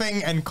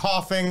laughing and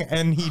coughing,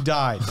 and he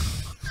died.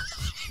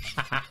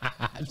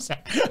 I'm sorry.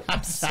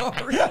 I'm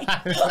sorry.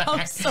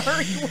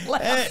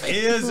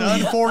 It is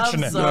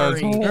unfortunate. I'm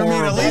sorry. That's I mean, at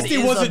horrible. least That he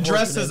is wasn't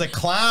dressed unfortunate. as a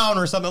clown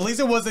or something. At least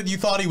it wasn't you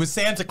thought he was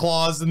Santa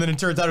Claus, and then it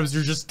turns out it was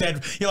you're just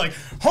dead. You're like,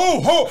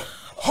 ho, ho,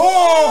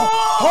 ho,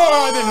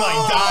 ho, and then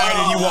like died,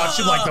 and you watch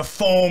him like the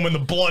foam and the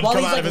blood While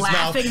come he's out like of his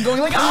laughing, mouth.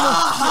 going like,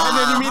 ah! And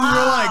then you mean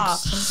you're like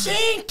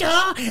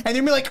Santa, and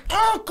then you're like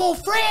Uncle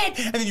Fred,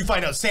 and then you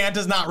find out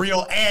Santa's not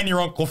real, and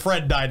your Uncle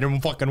Fred died in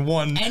fucking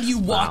one. And you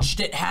watched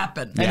it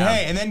happen. And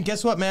hey, and then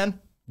guess what, man?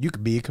 You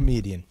could be a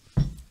comedian.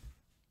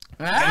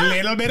 A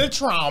little bit of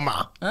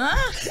trauma.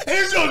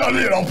 It's just a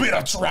little bit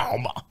of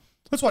trauma.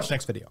 Let's watch the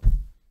next video.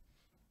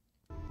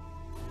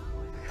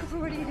 Cooper,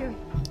 what are you doing?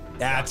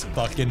 That's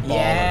fucking baller.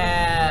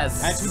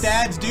 Yes. That's what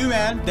dads do,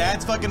 man.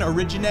 Dads fucking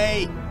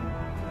originate.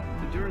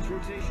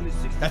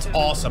 That's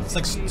awesome. It's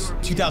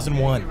like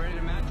 2001.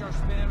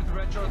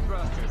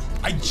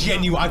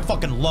 I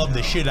fucking love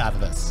the shit out of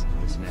this.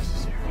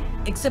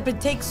 Except it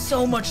takes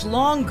so much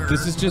longer.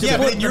 This is just Yeah,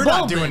 put but the you're not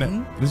bulb doing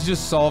in. it. This is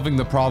just solving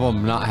the problem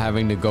of not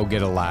having to go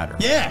get a ladder.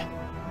 Yeah.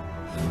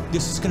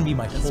 This is gonna be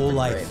my whole pretty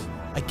life. great.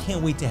 I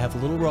can't wait to have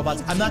little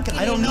robots. I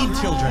don't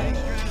need children.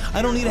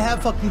 I don't need to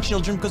have fucking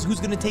children because who's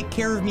gonna take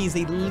care of me is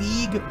a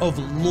league of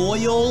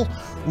loyal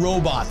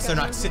robots. They're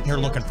not sitting here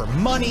looking for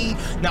money,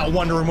 not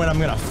wondering when I'm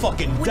gonna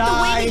fucking With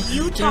die. the way that you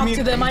know what talk I mean?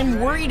 to them, I'm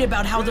worried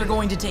about how they're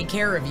going to take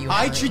care of you.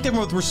 I Harry. treat them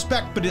with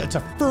respect, but it's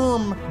a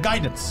firm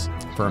guidance.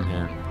 Firm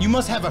hand. You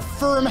must have a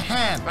firm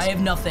hand. I have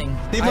nothing.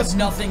 They I must- have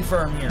nothing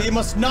firm here. They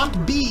must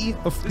not be,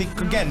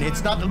 again,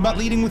 it's not about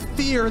leading with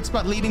fear, it's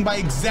about leading by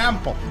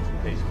example.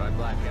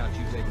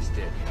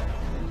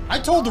 I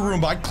told the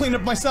Roomba I'd clean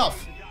up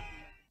myself.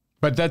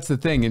 But that's the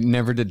thing. It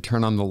never did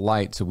turn on the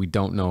light, so we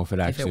don't know if it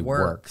if actually it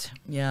worked.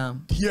 Yeah.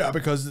 Yeah,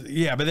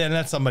 but then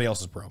that's somebody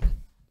else's problem.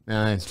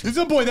 It's true. At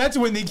some point, that's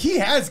when he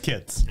has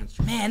kids.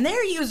 Man,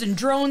 they're using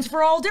drones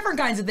for all different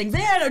kinds of things.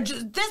 They had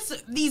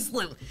these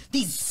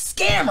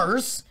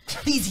scammers,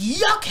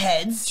 these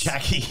yuckheads,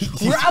 Jackie.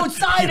 were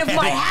outside of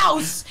my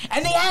house,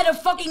 and they had a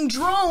fucking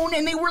drone,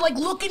 and they were like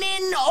looking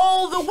in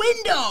all the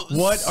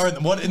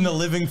windows. What in the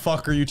living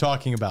fuck are you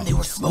talking about? They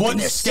were smoking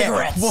their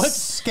cigarettes. What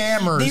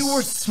scammers? They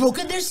were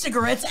smoking their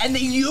cigarettes, and they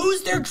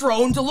used their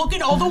drone to look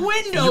in all the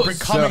windows You're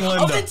becoming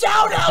of Linda. the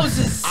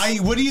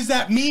townhouses. What does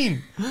that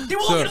mean? They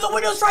were looking at the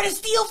windows trying to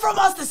steal from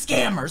us, the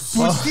scammers.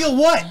 Well, steal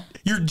what?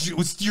 Your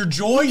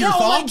joy, your No,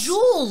 my thoughts?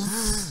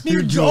 jewels.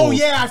 Your jewels. Oh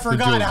yeah, I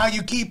forgot jewels. how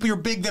you keep the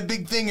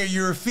big thing of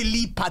your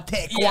Philippe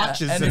Patek Yeah,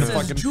 watches and in it a says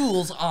fucking.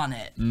 jewels on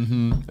it.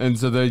 And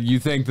so you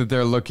think that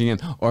they're looking in,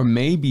 or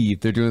maybe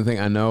they're doing the thing.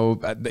 I know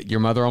that your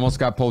mother almost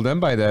got pulled in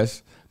by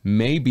this.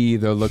 Maybe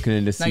they're looking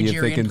in to see if they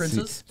Nigerian can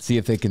princess? see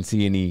if they can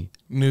see any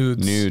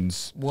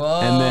Nudes.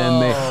 Whoa. And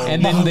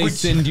then they Mom,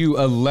 send you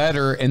a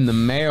letter in the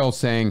mail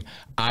saying,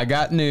 "I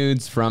got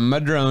nudes from my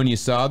drone. You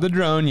saw the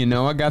drone. You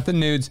know I got the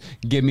nudes.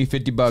 Give me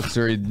 $50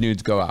 or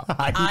nudes go out."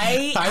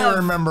 I have-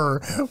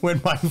 remember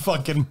when my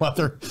fucking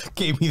mother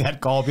gave me that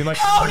call, being like,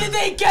 How did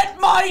they get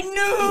my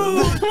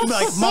nude?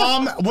 like,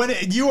 Mom,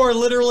 you are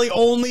literally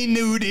only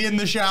nude in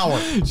the shower.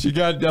 She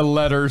got a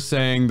letter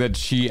saying that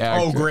she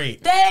actually. Oh,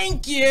 great.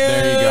 Thank you.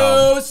 There you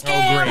go.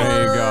 Scammers.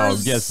 There you go.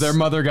 Yes, their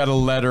mother got a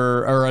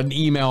letter or an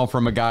email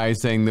from a guy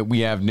saying that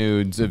we have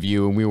nudes of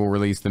you and we will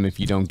release them if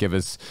you don't give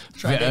us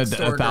Tried to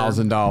extort her.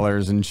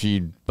 $1,000, and she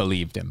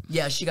believed him.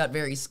 Yeah, she got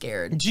very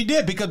scared. She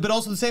did, but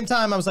also at the same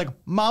time, I was like,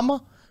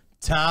 Mama,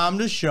 time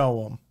to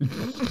show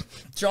them.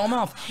 Show them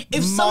off.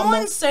 If Mama-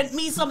 someone sent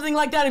me something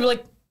like that, I'd be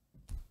like,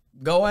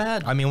 go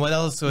ahead. I mean, what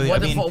else? what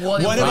what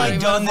have I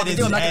done that is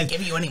I'm not going to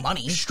give you any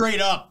money.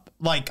 straight up?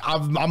 Like,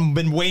 I've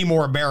been way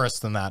more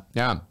embarrassed than that.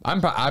 Yeah,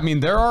 I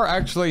mean, there are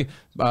actually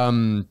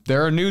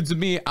there are nudes of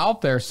me out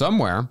there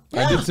somewhere.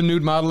 I did some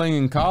nude modeling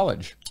in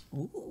college.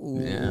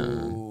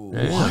 Ooh.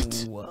 Yeah.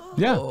 What?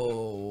 Yeah.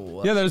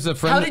 Yeah, there's a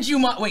friend. How did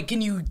you, wait,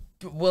 can you,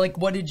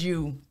 what did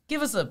you,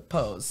 give us a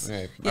pose.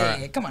 Okay, Yeah, all right.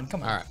 yeah, come on. All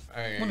right.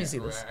 Let me see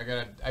this. I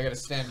gotta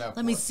stand up.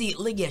 Let me see.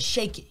 Yeah,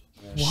 shake it.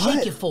 What?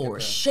 Shake it for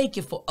us. Shake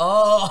it for.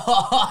 Oh.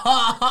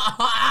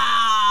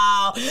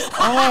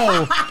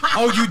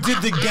 Oh, you did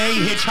the gay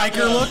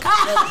hitchhiker look?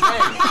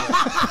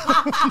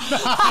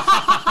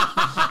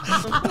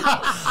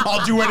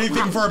 I'll do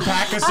anything for a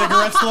pack of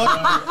cigarettes look?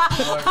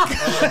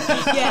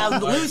 Yeah,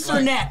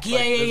 looser neck.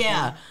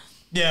 Yeah.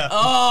 Yeah.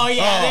 Oh,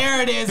 yeah,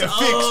 there it is. The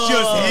fix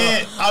just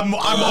hit. I'm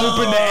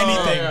open to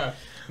anything. Yeah.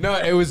 No,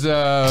 it was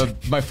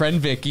my friend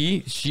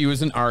Vicky. She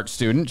was an art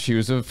student. She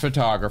was a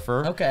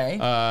photographer. Okay.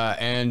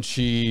 And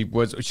she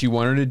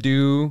wanted to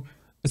do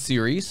a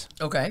series,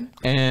 Okay.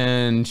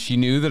 and she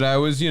knew that I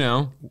was,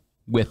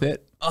 with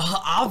it.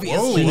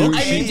 Obviously. Whoa, I mean,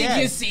 okay, did yeah.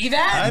 you see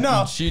that? I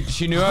know. She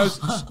knew I was.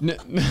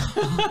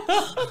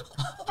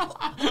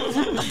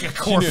 Of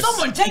course.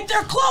 Someone take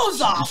their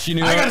clothes off. She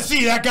knew I gotta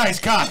see that guy's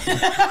cock.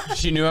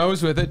 She knew I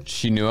was with it.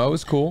 She knew I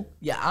was cool.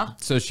 Yeah.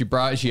 So she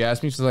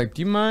asked me, she's like,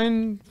 "Do you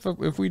mind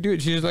if we do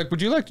it?" She's like,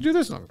 "Would you like to do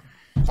this?" And I'm like,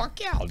 "Fuck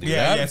yeah, I'll do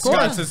that." Yeah. Of course.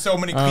 Scott says so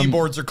many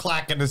keyboards are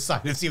clacking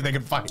aside to see if they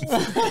can find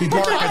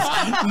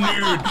Marcus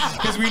nude.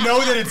 Because we know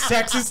that it's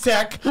Texas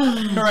Tech. All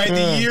right,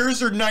 the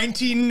years are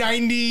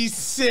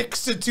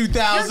 1996 to You're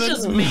 2000.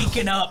 just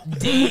making up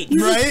dates.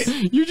 Right?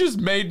 You just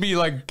made me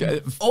like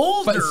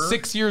Older.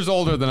 6 years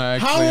older than I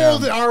actually How am.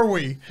 old are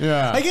we?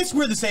 Yeah. I guess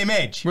we're the same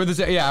age. We're the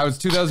same. Yeah, I was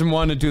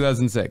 2001 to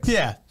 2006.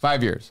 Yeah.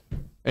 5 years.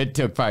 It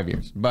took 5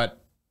 years, but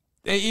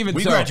even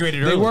We so,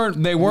 graduated they early.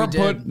 They weren't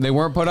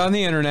did. put on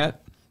the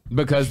internet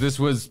because this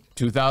was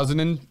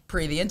 2002,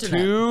 Pre the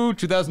internet.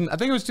 2000. I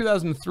think it was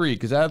 2003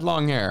 because I had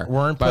long hair.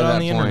 Weren't by put on that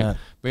the point. internet.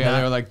 But yeah, Not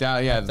they were like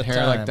down. Yeah, the hair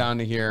time. like down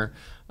to here.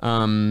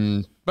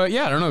 But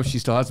yeah, I don't know if she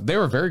still has them. They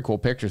were very cool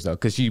pictures though,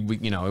 because she,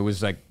 it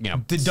was like,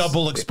 the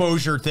double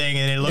exposure thing,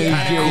 and it looked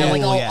Yeah, kind of yeah, cool.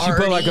 like all Yeah.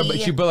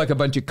 she put like a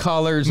bunch of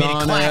colors Made it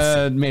on classy.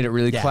 it, made it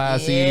really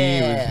classy.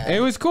 Yeah. It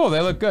was cool.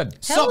 They look good.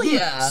 Hell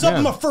yeah.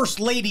 Something a first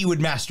lady would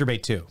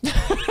masturbate to.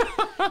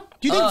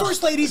 Do you think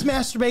first ladies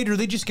masturbate, or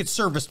they just get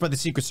serviced by the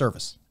Secret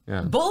Service?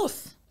 Yeah.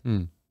 Both.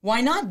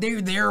 Why not?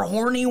 They're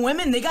horny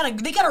women. They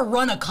gotta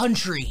run a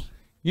country.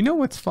 You know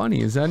what's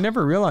funny is I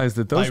never realized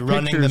that those By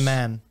running pictures, the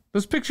man.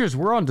 those pictures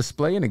were on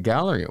display in a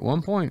gallery at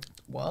one point.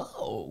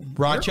 Whoa.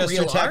 Rochester,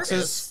 You're a real Texas.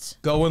 artist.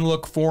 Go and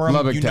look for them.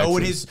 Lubbock, You know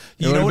what Texas.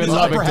 his, you know what his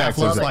Lubbock, upper half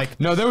Texas. looks like.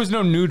 No, there was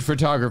no nude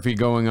photography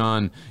going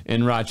on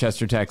in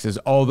Rochester, Texas.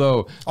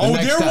 Although, Oh,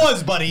 there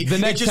was, buddy. The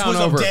It next just town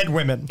was over. of dead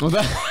women. Well,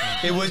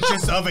 that, It was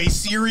just of a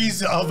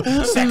series of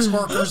sex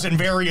workers in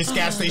various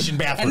gas station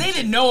bathrooms. And they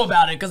didn't know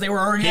about it because they were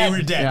already They dead.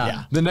 were dead,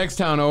 yeah. The next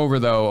town over,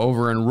 though,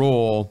 over in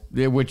Rule,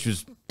 which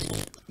was,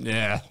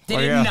 yeah. Did Oh,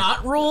 it yeah.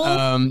 not rule?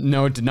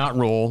 No, it did not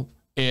rule.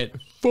 It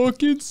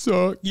fucking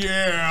sucked.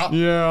 Yeah.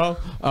 Yeah.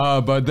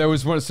 But there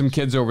was some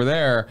kids over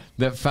there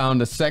that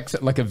found a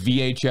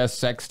VHS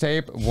sex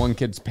tape of one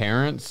kid's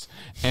parents.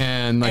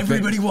 And like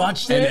Everybody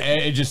watched and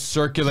it? it just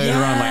circulated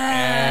around, like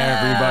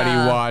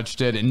everybody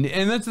watched it. And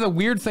that's the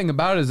weird thing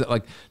about it is that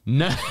like,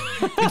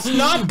 It's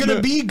not going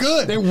to be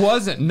good. it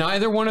wasn't.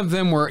 Neither one of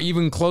them were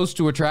even close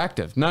to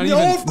attractive. Not No,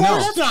 even. of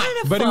course That's not. kind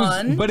of But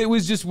fun. it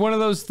was just one of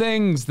those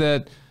things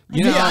that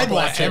you know. Yeah, I'd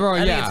watch it. Everyone, I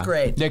think yeah, it's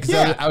great. Yeah, because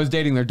Yeah. I was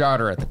dating their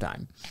daughter at the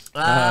time.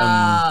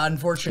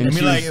 Unfortunately. I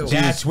mean, like, for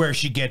you. that's where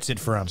she gets it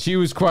from. She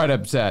was quite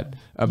upset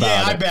about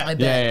Yeah, it. I bet. I bet.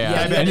 Yeah. Yeah, you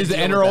And, had to his, deal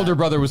and her with older that.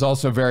 brother was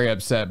also very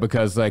upset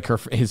because like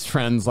his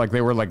friends, like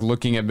they were like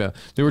looking at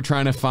they were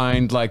trying to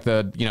find like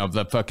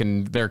the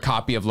fucking their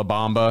copy of La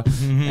Bamba,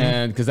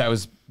 and because that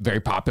was very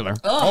popular.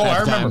 Oh, at I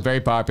the time, remember. very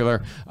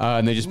popular.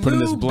 And they just put in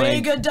this Lou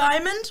blank. Bega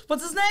Diamond?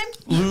 What's his name?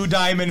 Lou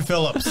Diamond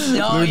Phillips.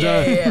 Oh,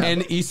 yeah.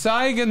 And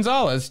Isai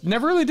Gonzalez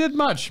never really did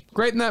much.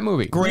 Great in that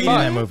movie. Great in But-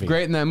 that movie.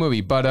 Great in that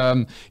movie. But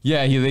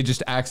they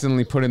just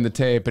accidentally put in the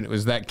tape, and it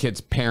was that kid's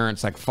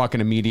parents like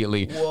fucking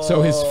immediately.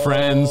 So his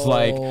friends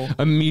like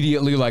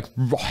immediately like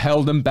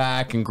held him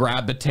back and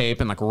grabbed the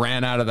tape and like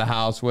ran out of the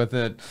house with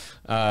it.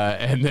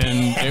 And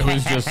then it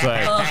was just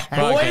like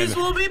Boys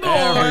fucking will be boys.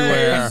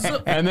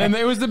 everywhere. And then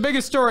it was the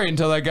biggest story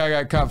until that guy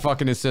got caught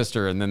fucking his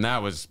sister, and then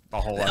that was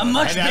a whole other. A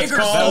much And that's bigger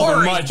called-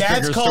 story. much That's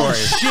bigger called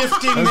story.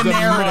 shifting the That's a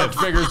narrative.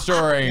 much bigger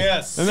story.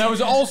 Yes. And that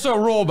was also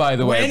Rule, by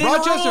the way. When in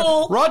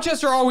Rule.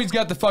 Rochester always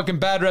got the fucking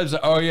bad reps.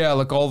 Oh yeah,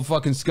 like all the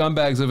fucking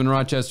scumbags live in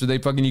Rochester. They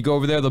fucking, you go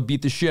over there, they'll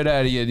beat the shit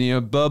out of you. You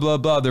know, blah blah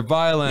blah. They're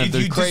violent. If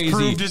They're you crazy.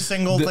 disproved a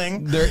single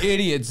thing? They're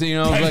idiots. You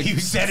know, Have like you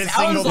said a Sounds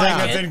single thing like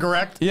that's it.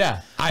 incorrect?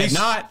 yeah. I have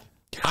not.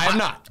 I have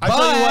not. I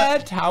tell you what.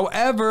 But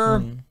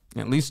however,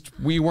 at least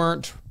we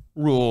weren't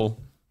Rule.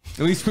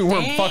 At least we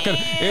weren't fucking.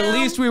 At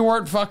least we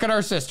weren't fucking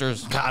our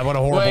sisters. God, what a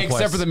horrible Well, place.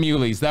 except for the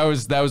Muleys. That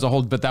was a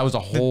whole. But that was a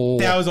whole.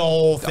 That was a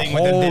whole thing.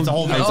 It's a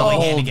whole, That's a mentally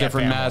whole handicapped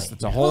different family. mess.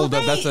 It's a whole.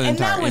 That's an and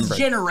entire. that was inbred.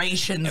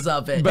 generations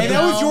of it. But And you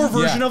that was know? your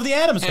version Yeah. of the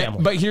Addams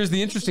family. But here's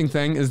the interesting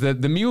thing: is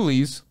that the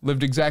Muleys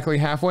lived exactly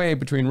halfway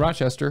between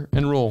Rochester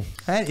and Rule,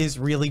 That is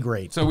really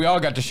great. so we all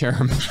got to share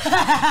them. This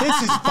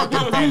is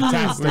fucking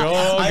fantastic. We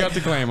all got to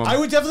claim them. I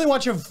would definitely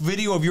watch a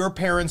video of your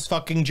parents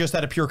fucking just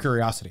out of pure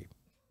curiosity.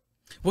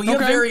 Well, you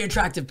have Okay. very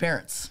attractive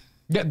parents.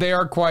 Yeah, they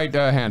are quite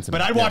handsome. But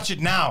I'd watch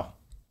it now.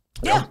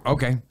 Yeah,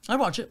 Okay, I'd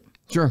watch it.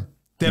 sure,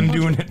 Them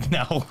doing it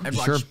now. I'd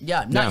watch, Sure.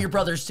 yeah, not Yeah. your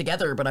brothers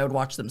together, but I would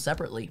watch them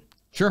separately.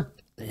 sure.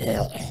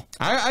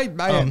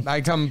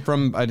 I come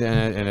from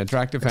an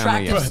attractive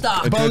family. Attractive yes.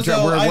 stuff.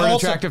 Bozo, We're I an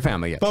also- attractive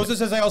family. Yes. Bozo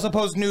says I also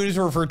posed nudes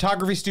for a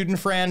photography student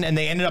friend, and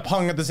they ended up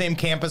hung at the same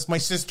campus my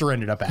sister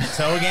ended up at.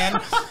 So again,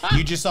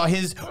 you just saw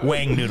his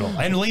wang noodle.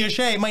 And Leah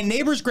Shea, my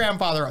neighbor's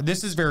grandfather,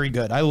 this is very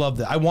good. I love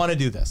that. I want to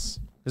do this.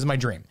 This is my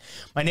dream.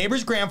 My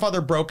neighbor's grandfather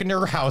broke into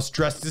her house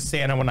dressed as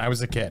Santa when I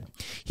was a kid.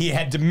 He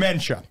had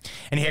dementia,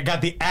 and he had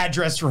got the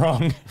address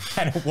wrong,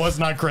 and it was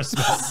not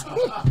Christmas.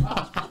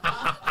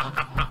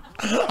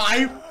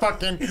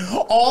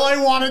 All I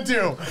want to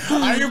do,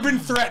 I have been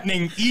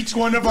threatening each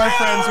one of our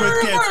friends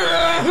with kids.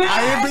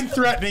 I have been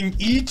threatening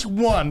each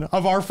one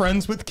of our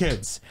friends with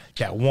kids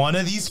that one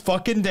of these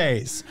fucking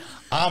days,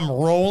 I'm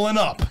rolling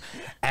up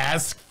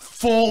as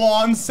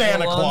full-on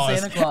Santa Full-on Claus,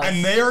 Santa Claus.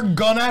 and they are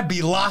gonna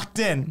be locked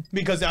in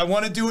because I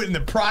want to do it in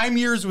the prime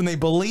years when they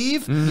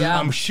believe. Yeah.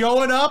 I'm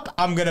showing up.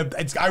 I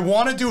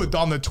want to do it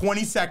on the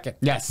 22nd.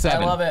 Yeah,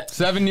 7. I love it.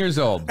 7 years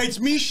old. It's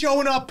me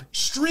showing up,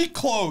 street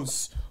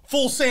clothes,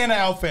 full Santa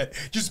outfit,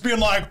 just being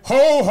like,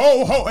 ho,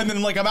 ho, ho. And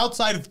then, like, I'm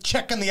outside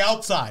checking the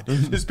outside.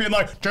 Just being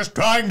like, just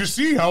trying to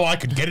see how I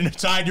could get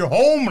inside your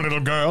home, little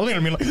girl. You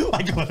know what I mean?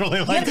 Like literally,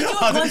 You like. have to do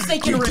it once they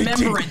can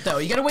remember it, though.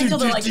 You gotta wait till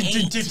they're like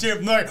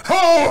 8. Like, ho,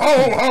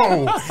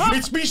 ho, ho.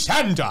 It's me,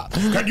 Santa.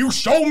 Can you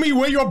show me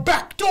where your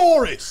back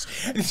door is?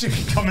 And it's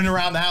just coming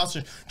around the house,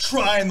 just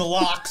trying the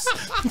locks,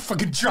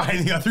 fucking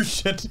trying the other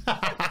shit.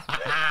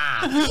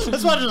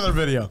 Let's watch another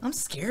video. I'm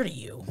scared of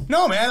you.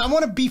 No, man, I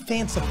want to be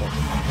fanciful.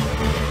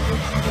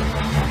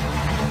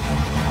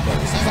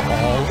 This is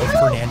all of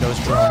Fernando's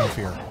drone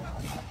fear.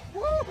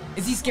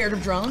 Is he scared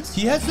of drones?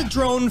 He has the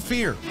drone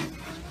fear.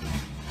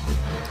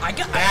 I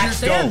That's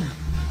understand. dope.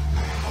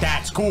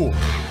 That's cool.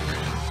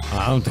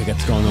 I don't think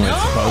it's going the way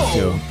it's supposed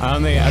to.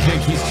 I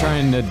think he's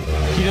trying to.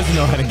 He doesn't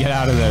know how to get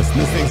out of this.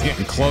 This thing's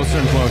getting closer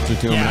and closer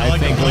to him. Yeah, and I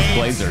think those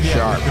blades are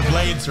sharp. The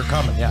blades are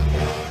coming. Yeah.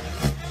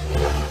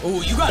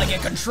 Ooh, you gotta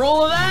get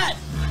control of that.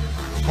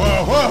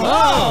 Whoa, whoa,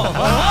 whoa!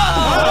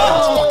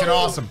 That's fucking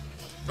awesome.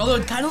 Although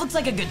it kind of looks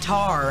like a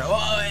guitar. Well,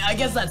 I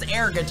guess that's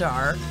air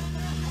guitar.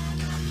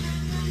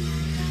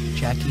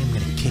 Jackie, I'm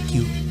gonna kick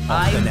you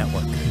off the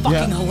network.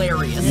 Fucking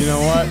hilarious. You know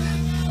what?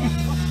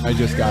 I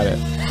just got it.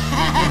 It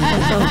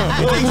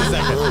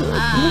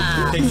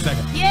takes a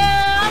second.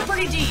 Yeah, I'm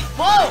pretty deep.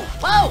 Whoa,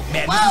 whoa,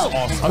 Man, whoa.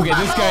 this is awesome. Okay,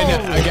 this guy.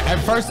 At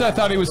first, I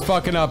thought he was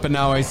fucking up, and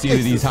now I see that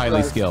he's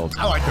highly skilled.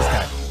 I like this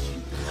guy.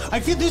 I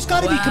feel there's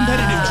got to be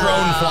competitive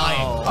drone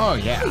flying. Oh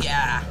yeah.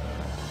 Yeah.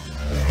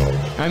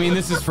 I mean,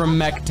 this is from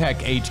Mech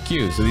Tech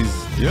HQ, so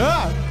these.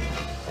 Yeah.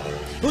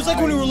 It was like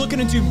when we were looking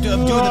into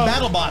doing the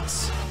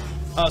BattleBots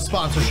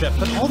sponsorship,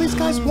 but all these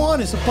guys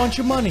want is a bunch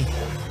of money.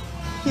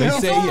 They It's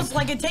say. almost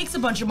like it takes a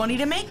bunch of money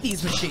to make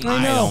these machines.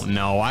 I don't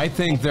know. I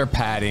think they're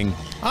padding.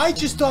 I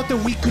just thought that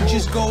we could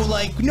just go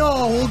like,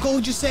 no, we'll go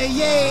just say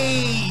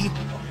yay.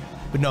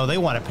 But no, they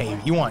want to pay.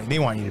 They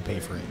want you to pay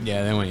for it.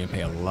 Yeah, they want you to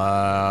pay a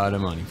lot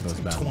of money for those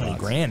battle 20 bots.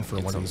 grand for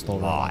one It's of these a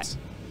little lot. robots.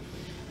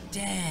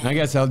 Dang. I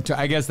guess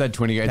that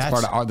 20. It's That's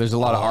part of. There's a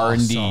lot of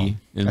R&D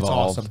involved. That's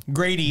awesome.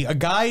 Grady, a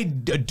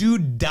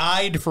dude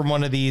died from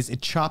one of these.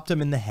 It chopped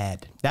him in the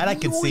head. That I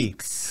could see.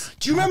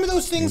 Do you remember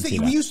those things that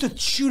we used to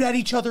shoot at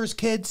each other as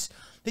kids?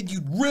 That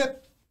you'd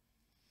rip,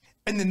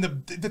 and then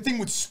the thing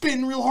would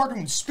spin real hard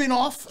and would spin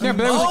off. Yeah,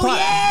 but it was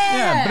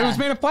yeah. but it was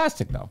made of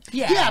plastic though.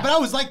 Yeah. But I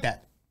was like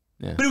that.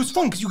 Yeah. But it was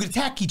fun because you could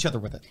attack each other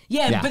with it.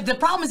 Yeah, but the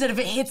problem is that if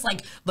it hits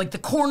like the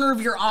corner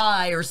of your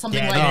eye or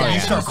something like that, you you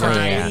start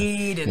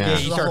crying. and Yeah.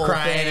 You start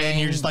crying and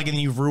you're just like, and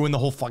you've ruined the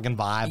whole fucking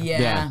vibe.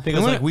 Yeah.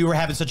 Because like we were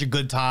having such a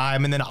good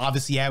time, and then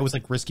obviously it was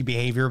like risky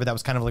behavior, but that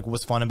was kind of like what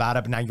was fun about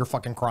it. But now you're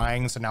fucking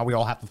crying, so now we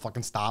all have to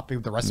fucking stop. The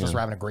rest of us are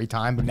having a great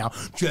time, but now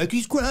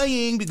Jackie's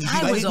crying because she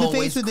I got was hit in the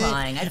always face with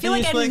crying. it. I feel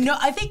And like it's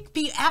I think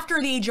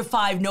after the age of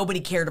 5, nobody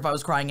cared if I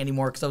was crying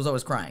anymore because I was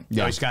always crying.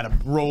 You just gotta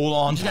roll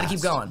on. You gotta keep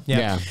going.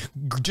 Yeah.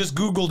 Just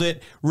Googled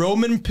it.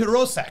 Roman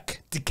Pirosek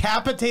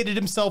decapitated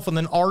himself with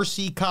an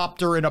RC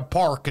copter in a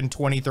park in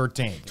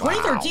 2013.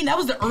 2013, that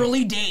was the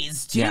early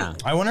days too. Yeah.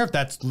 I wonder if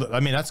that's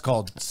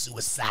called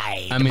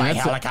suicide I mean, by that's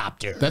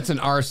helicopter. That's an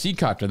RC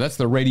copter. That's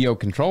the radio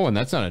control, and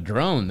that's not a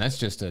drone. That's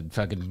just a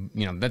fucking.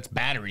 That's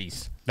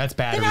batteries. That's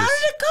Then batteries. how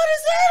did it cut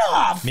his head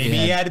off? Maybe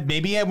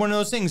he had one of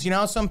those things. You know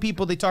how some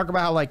people, they talk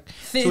about how like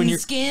Thin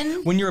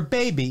skin? When you're a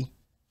baby,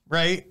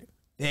 right?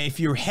 If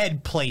your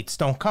head plates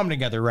don't come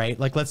together right,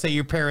 like let's say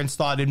your parents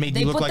thought it made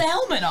They you look put like the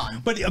helmet on.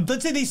 But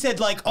let's say they said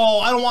like,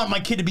 oh, I don't want my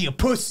kid to be a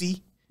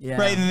pussy. Yeah.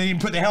 Right, and then you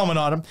put the helmet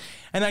on him.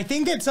 And I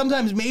think that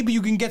sometimes maybe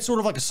you can get sort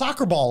of like a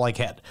soccer ball like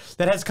head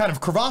that has kind of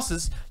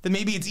crevasses. That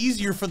maybe it's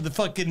easier for it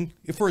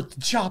to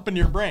chop in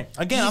your brain.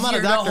 Again, I'm not a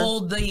Easier doctor. to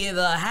hold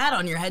the hat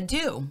on your head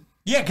too.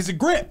 Yeah, because it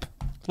grip.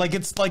 Like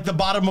it's like the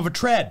bottom of a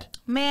tread.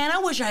 Man, I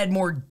wish I had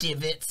more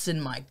divots in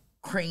my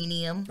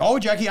cranium. Oh,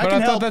 Jackie, I But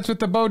can I thought help. that's what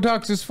the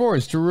Botox is for,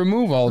 is to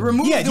remove all.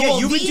 Remove Yeah, well,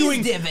 you've been these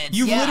doing divots.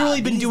 You've Yeah,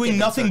 literally been these doing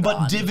divots nothing are but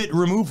gone. divot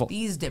removal.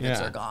 These divots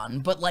are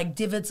gone, but like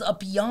divots up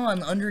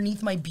beyond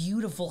underneath my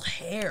beautiful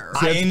hair.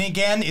 And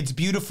again, it's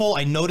beautiful.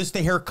 I noticed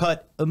the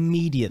haircut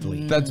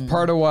immediately. That's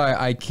part of why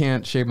I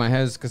can't shave my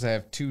head, because I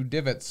have 2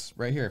 divots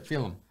right here.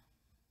 Feel them.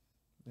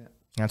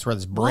 That's where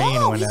this brain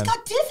Whoa, went he's in.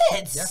 got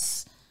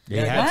divots.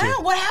 Yeah, he had to. Wow,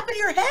 what happened to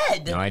your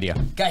head? No idea.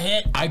 Got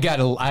hit. I had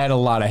a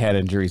lot of head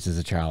injuries as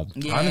a child.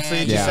 Yeah, Honestly,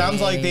 it just sounds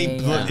like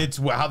it's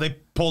how they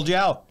pulled you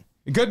out.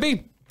 It could be.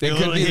 It could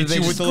literally be. hit That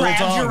you they with just the little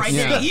Grabbed you tongs. right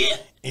there.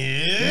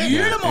 Yeah.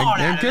 Get them all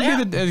out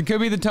of there. It could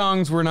be the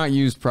tongs were not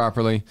used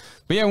properly.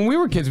 But yeah, when we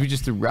were kids, we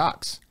just threw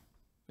rocks.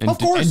 And, Of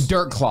course. And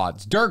dirt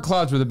clods. Dirt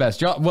clods were the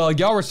best. Y'all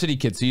were city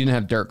kids, so you didn't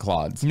have dirt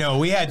clods. No,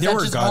 we had. There Is that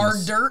were just guns.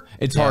 hard dirt?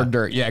 It's hard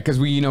dirt, yeah, because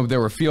there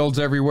were fields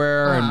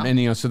everywhere,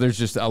 and so there's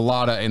just a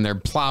lot of, and they're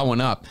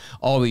plowing up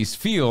all these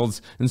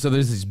fields, and so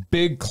there's these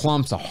big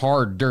clumps of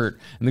hard dirt.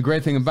 And the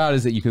great thing about it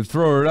is that you can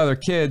throw it at other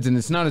kids, and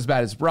it's not as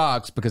bad as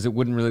rocks because it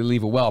wouldn't really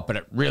leave a welt, but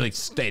it really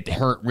it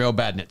hurt real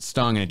bad, and it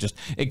stung, and it just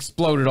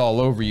exploded all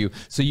over you.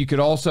 So you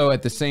could also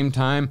at the same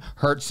time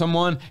hurt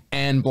someone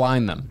and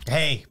blind them.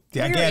 Hey,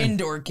 We're again,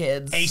 indoor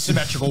kids.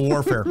 asymmetrical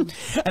warfare.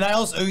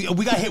 And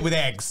we got hit with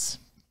eggs.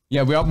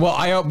 Yeah,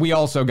 we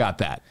also got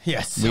that.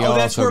 Yes. We Oh,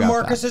 that's also where got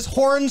Marcus's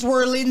horns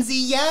were, Lindsay.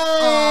 Yes.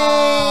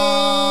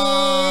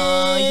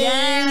 Oh,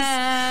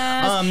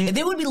 yes.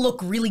 They would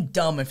look really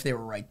dumb if they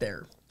were right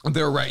there.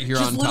 They're right here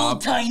Just on little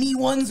top. tiny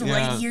ones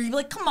right here. You'd be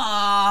like, come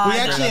on. We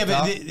actually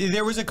have.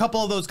 There was a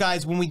couple of those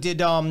guys when we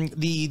did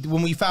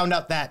when we found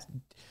out that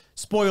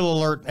spoiler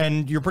alert,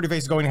 and your pretty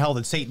face is going to hell,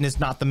 that Satan is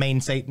not the main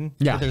Satan.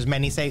 Yeah. That there's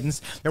many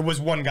Satans. There was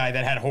one guy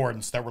that had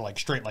horns that were like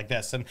straight like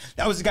this, and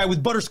that was a guy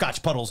with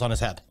butterscotch puddles on his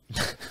head.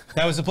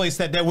 That was the place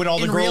that when all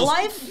the In girls. real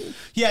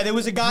life? Yeah, there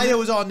was a guy that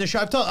was on the show.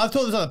 I've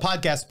told this on the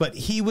podcast, but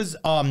he was.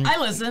 I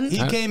listened.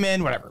 He came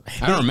in, whatever.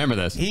 I don't remember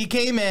this. He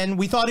came in.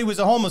 We thought he was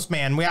a homeless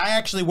man. I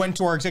actually went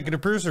to our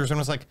executive producers and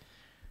was like,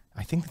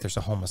 I think that there's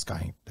a homeless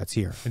guy that's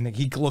here. And then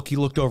he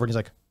looked over and he's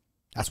like,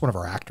 that's one of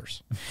our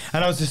actors.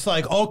 And I was just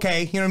like,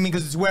 okay, you know what I mean?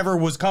 Because it's whoever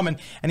was coming.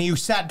 And he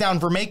sat down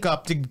for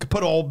makeup to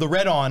put all the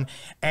red on.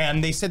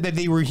 And they said that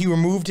he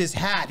removed his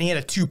hat and he had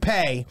a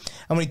toupee.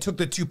 And when he took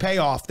the toupee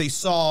off, they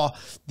saw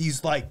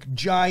these like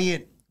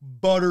giant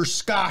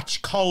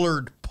butterscotch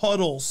colored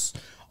puddles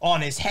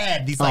on his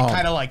head. These like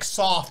kind of like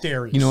soft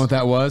areas. You know what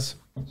that was?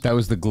 That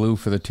was the glue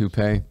for the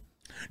toupee.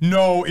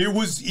 No, it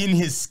was in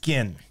his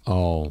skin.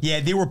 Oh. Yeah,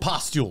 they were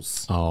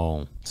pustules.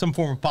 Oh. Some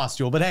form of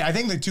pustule. But hey, I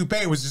think the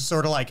toupee was just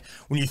sort of like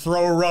when you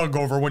throw a rug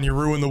over when you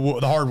ruin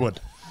the hardwood.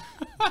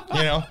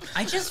 You know?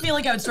 I just feel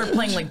like I would start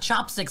playing like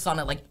chopsticks on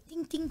it, like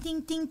ding, ding,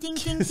 ding, ding, ding,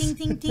 ding, ding,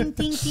 ding, ding,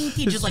 ding,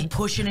 ding, just like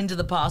pushing into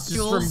the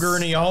pustules. From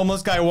Gurney, a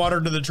homeless guy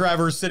wandered to the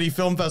Traverse City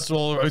Film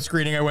Festival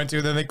screening I went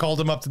to. Then they called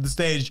him up to the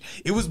stage.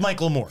 It was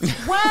Michael Moore.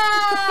 Wow!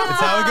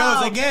 That's how it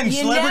goes. Again, you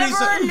celebrities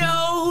never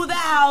know who the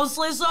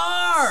houseless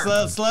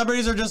are.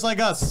 Celebrities are just like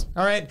us.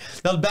 All right.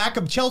 The back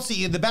of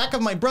Chelsea, the back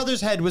of my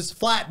brother's head was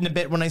flattened a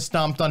bit when I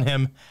stomped on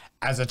him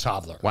as a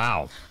toddler.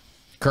 Wow.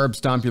 Curb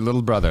stomp your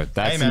little brother.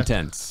 That's man.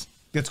 intense.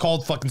 It's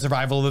called fucking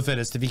survival of the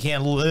fittest. If you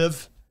can't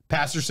live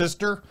past your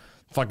sister,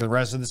 fuck the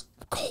rest of this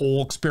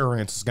whole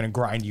experience is gonna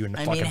grind you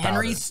into fucking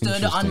Henry powder.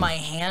 stood on my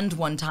hand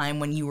one time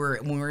when we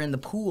were in the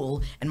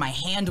pool, and my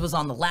hand was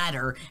on the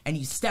ladder, and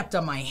you stepped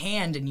on my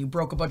hand, and you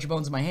broke a bunch of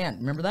bones in my hand.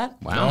 Remember that?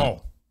 Wow.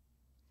 No,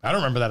 I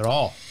don't remember that at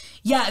all.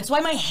 Yeah, it's why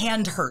my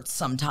hand hurts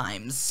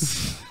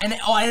sometimes. And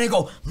I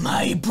go,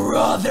 my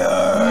brother.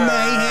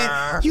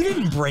 My hand. You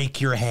didn't break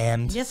your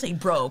hand. Yes, I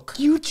broke.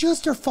 You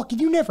just are fucking.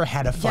 You never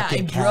had a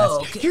fucking I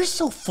cast. broke. You're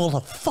so full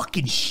of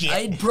fucking shit.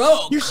 I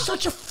broke. You're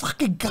such a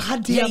fucking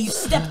goddamn. Yeah, you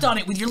stepped on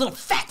it with your little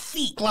fat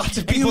feet. Lots of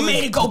and people you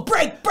made it go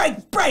break,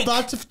 break, break.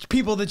 Lots of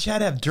people in the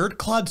chat have dirt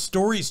clod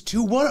stories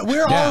too. Where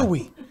Yeah. are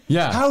we?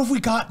 Yeah. How have we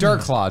got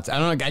Dirt clods. I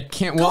don't know. I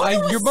can't. Well, Go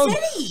to a you're both.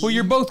 city. Well,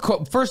 you're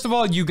both. First of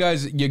all, you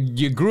guys,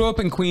 you grew up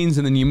in Queens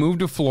and then you moved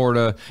to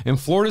Florida. And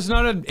Florida's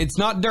it's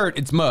not dirt.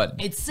 It's mud.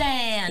 It's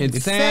sand.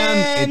 It's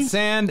sand. It's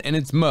sand and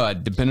it's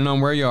mud, depending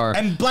on where you are.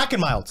 And black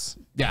and milds.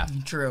 Yeah.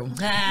 True.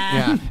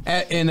 Yeah.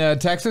 In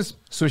Texas,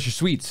 Swisher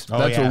Sweets.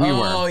 That's yeah. what we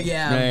were. Oh,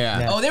 yeah.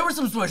 Yeah. Oh, there were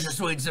some Swisher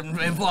Sweets in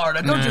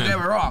Florida. Don't you get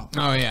me wrong.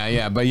 Oh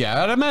yeah. But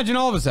yeah, I'd imagine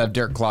all of us have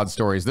dirt clod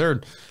stories.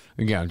 They're,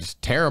 again,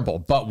 just terrible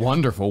but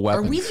wonderful Are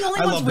weapons. we the only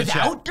I ones love the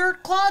without chat.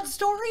 dirt clod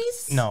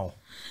stories? No.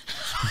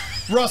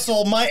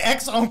 Russell, my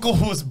ex-uncle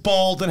was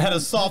bald and had a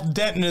soft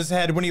dent in his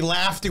head. When he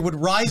laughed, it would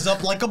rise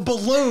up like a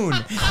balloon.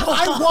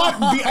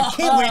 I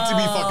can't wait to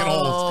be fucking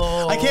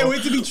old. I can't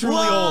wait to be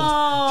truly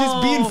old.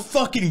 Just being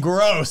fucking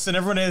gross, and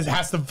everyone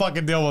has to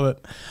fucking deal with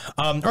it.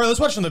 All right, let's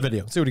watch another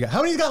video. See what we got.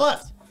 How many you got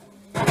left?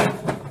 That's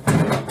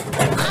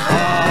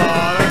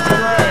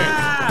great.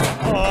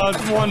 Oh,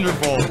 it's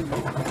wonderful.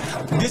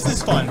 This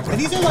is fun.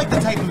 These are like the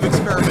type of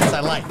experiments I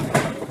like.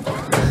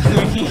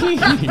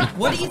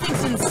 What do you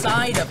think's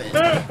inside of it?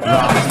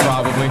 Rocks,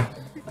 probably.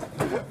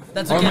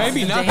 That's Or what gets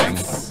maybe the nothing.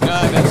 dance? No,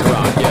 that's a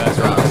rock. Yeah, that's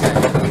rocks.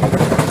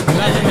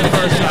 Nothing the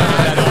first time, but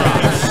that's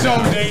rocks. It's so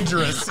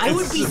dangerous. I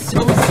would be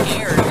so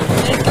scared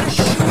that it's gonna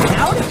shoot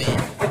out of it.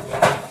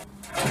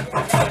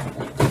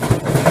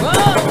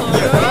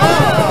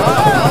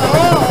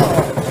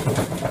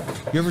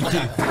 You ever do?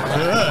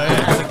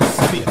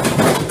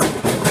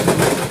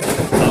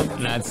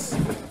 That's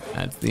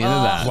the end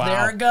of that. Wow.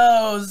 There it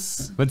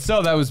goes. But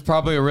still, that was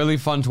probably a really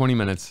fun 20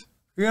 minutes.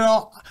 You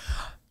know,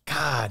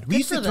 God, we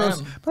used to for throw.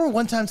 them. Remember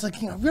one time, it's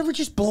like, you ever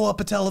just blow up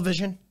a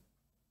television?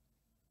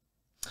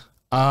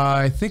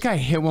 I think I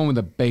hit one with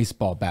a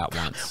baseball bat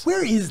once.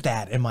 Where is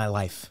that in my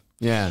life?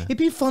 Yeah. It'd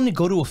be fun to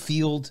go to a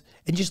field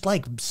and just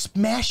like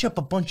smash up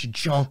a bunch of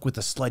junk with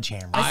a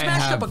sledgehammer. I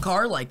smashed have- up a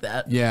car like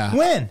that. Yeah.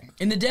 When?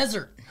 In the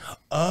desert.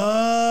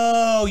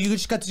 Oh, you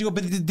just got to do it.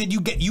 But did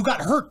you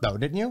got hurt though,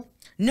 didn't you?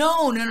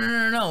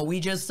 No. We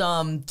just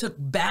took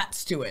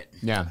bats to it.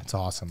 Yeah. That's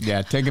awesome.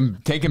 Yeah,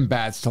 taking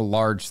bats to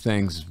large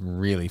things is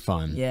really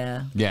fun.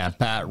 Yeah. Yeah,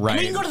 bat, right. And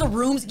we can go to the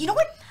rooms. You know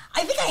what?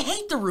 I think I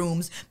hate the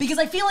rooms because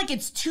I feel like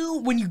it's too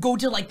when you go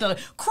to like the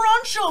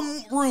crunch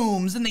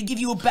rooms and they give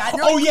you a bat. And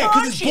you're Oh, like, yeah, 'cause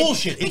 "Crunch it's it."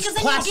 bullshit. It's Because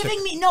then plastic. you're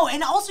giving me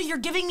and also you're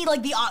giving me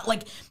like the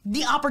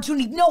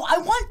opportunity. No, I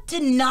want to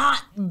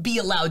not be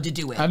allowed to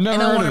do it. I've never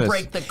and I heard want of to this.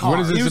 break the car. What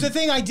is this? It was a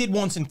thing I did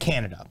once in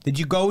Canada. Did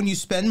you go and you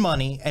spend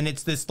money and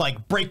it's this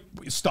like break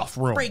stuff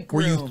room Break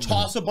where you room.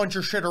 toss a bunch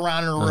of shit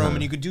around in a room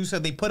and you could do so.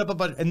 They put up a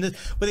bunch and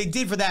what they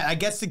did for that, I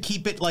guess, to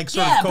keep it like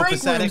sort Yeah, of break room.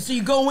 copacetic. So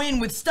you go in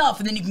with stuff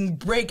and then you can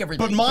break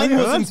everything. But mine Yeah,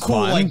 was that's in cool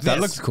fun. like this. That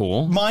looks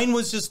cool. Mine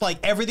was just like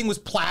everything was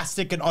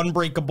plastic and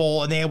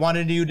unbreakable, and they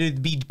wanted you to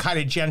be kind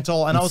of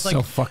gentle. And I was like,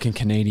 so fucking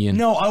Canadian.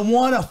 no, I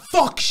want to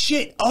fuck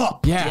shit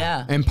up.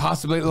 Yeah. And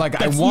possibly like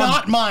That's I want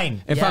not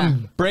mine. If Yeah.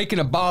 I'm breaking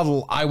a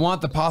bottle, I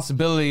want the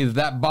possibility that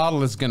that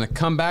bottle is gonna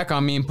come back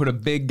on me and put a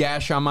big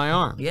gash on my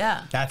arm.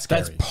 Yeah. That's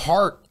scary. That's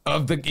part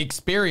of the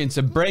experience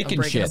of breaking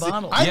breaking shit. a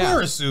bottle. I'd Yeah.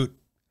 wear a suit.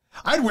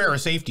 I'd wear a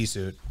safety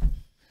suit.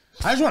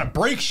 I just want to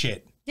break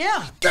shit.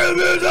 Yeah. Give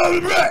me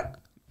something to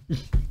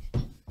break.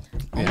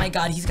 Oh my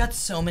God, he's got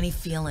so many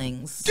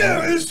feelings.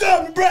 Give me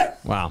something to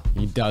break. Wow,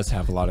 he does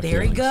have a lot of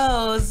There he feelings.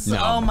 goes.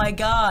 No. Oh my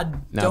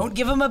God. No. Don't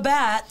give him a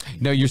bat.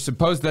 No, you're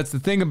supposed. That's the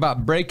thing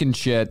about breaking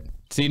shit.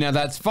 See, now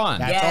that's fun.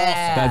 That's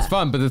Yeah. That's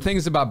fun. But the thing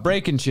is about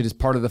breaking shit is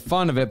part of the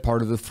fun of it,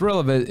 part of the thrill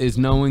of it is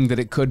knowing that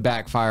it could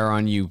backfire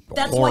on you.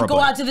 That's horribly. like go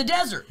out to the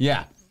desert.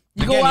 Yeah.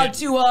 You go Again, out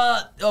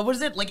to what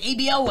is it, like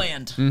ABL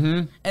land,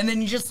 and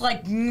then you just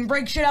like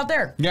break shit out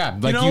there. Yeah,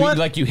 like know what?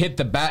 like you hit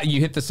the bat,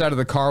 you hit the side of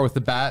the car with the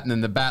bat, and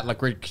then the bat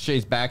like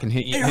ricochets back and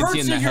It hits hurts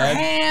you in the your head.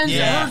 hands.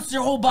 Yeah. It hurts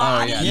your whole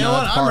body. yeah. You No,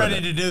 know that's what? I'm part of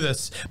ready it. to do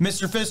this.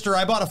 Mr. Pfister,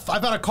 I bought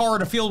a car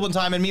in a field one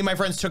time, and me and my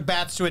friends took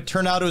bats to it.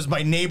 Turned out it was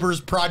my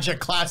neighbor's Project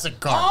Classic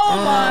car.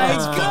 Oh my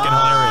It's God. fucking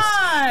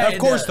hilarious. Of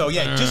course, though,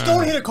 yeah. Just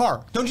don't hit a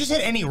car. Don't just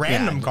hit any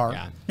random car.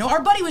 Yeah. No,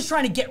 our buddy was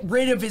trying to get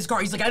rid of his car.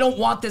 He's like, I don't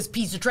want this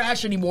piece of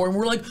trash anymore. And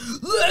we're like,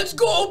 let's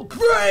go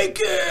break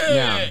it.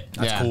 Yeah,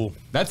 That's cool.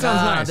 That sounds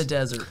nice. The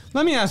desert.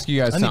 Let me ask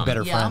you guys I need something.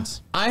 better Yeah.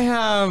 friends. I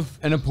have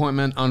an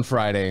appointment on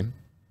Friday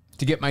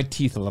to get my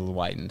teeth a little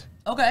whitened.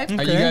 Okay.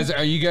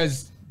 Are you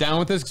guys down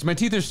with this? Because my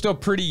teeth are still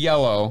pretty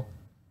yellow.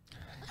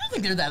 I don't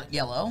think they're that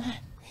yellow.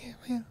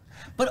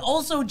 But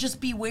also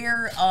just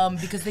beware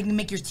because they can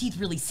make your teeth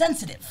really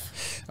sensitive.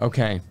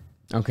 Okay.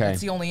 That's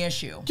the only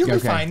issue. You'll be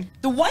Okay. fine.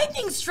 The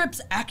whitening strips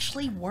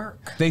actually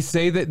work. They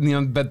say that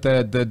but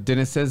the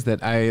dentist says that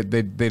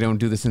they don't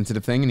do the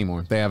sensitive thing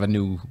anymore. They have a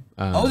new.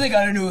 They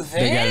got a new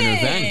thing. They got a new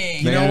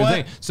thing. You know what?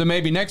 Thing. So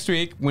maybe next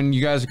week when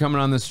you guys are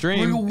coming on the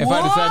stream, Whoa! if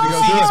I decide to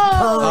go See, through it's it,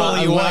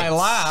 pearly when I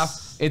whites.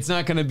 laugh, it's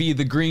not going to be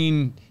the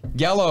green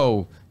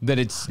yellow that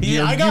it's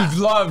you've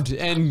loved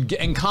and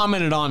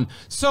commented on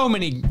so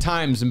many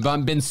times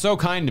and been so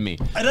kind to me.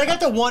 And I got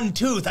the one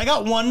tooth. I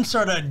got one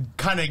sort of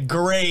kind of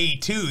gray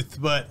tooth,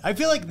 but I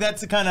feel like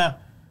that's the kind of...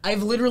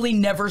 I've literally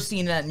never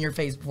seen that in your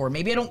face before.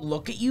 Maybe I don't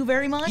look at you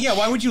very much. Yeah,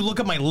 why would you look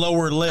at my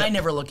lower lip? I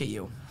never look at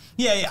you.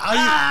 Yeah, I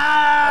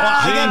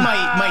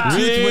got my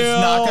tooth was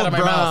knocked out of my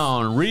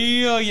brown,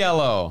 real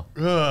yellow.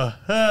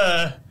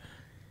 mouth.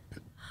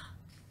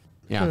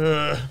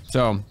 Yeah.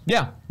 So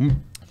yeah.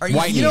 Are you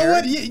Whitening. You know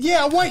scared? what?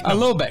 Yeah, whiten A them.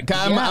 little bit.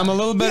 I'm a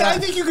little bit. Yeah, I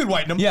think you could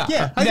whiten them.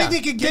 Yeah. I Yeah. think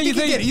they could Yeah, get, you you could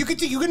think- get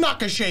it. You could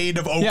knock a shade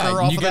of ochre Yeah,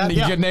 off you of can,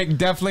 that. you can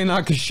definitely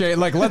knock a shade.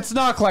 Like, let's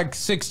knock like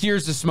 6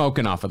 years of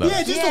smoking off of those.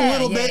 Yeah, just Yeah, a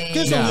little bit. yeah,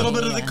 Just yeah, a little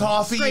bit of yeah. the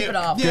coffee. Scrape it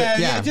off. Yeah,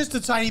 Yeah. just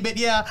a tiny bit.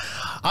 Yeah.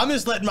 I'm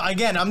just letting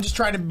again, I'm just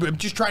trying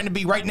to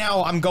be right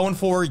now, I'm going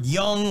for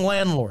young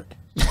landlord.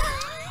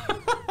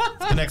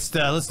 The next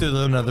let's do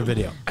another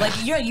video. Like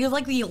you're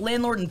like the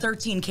landlord in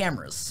 13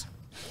 cameras.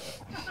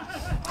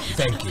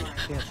 Thank you.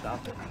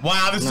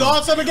 Wow, this is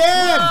awesome again!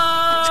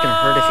 It's gonna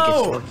hurt if it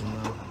gets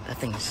working though. That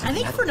thing is. I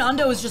think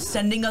Fernando is just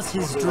sending us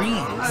his dreams.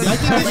 I think Like,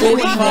 that's what he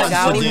that's wants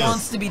what to he do.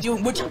 wants to be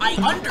doing, which I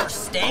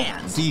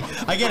understand. See,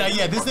 again,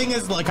 yeah, this thing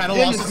is like kind of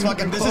lost its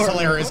fucking. This is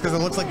hilarious because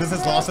it looks like this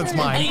has lost its And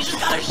mind, he's just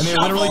got a and they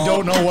literally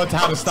shovel. don't know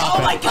how to stop Oh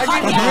it. my God!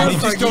 They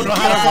Yes. just don't know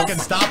how to Yes. fucking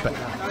stop it.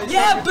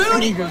 Yeah,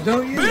 booty.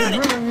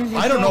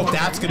 I don't know if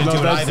that's gonna do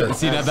it either.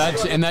 See now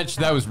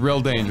that was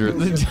real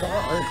dangerous.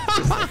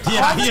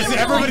 Yeah, yes,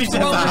 everybody says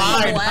to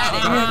hide.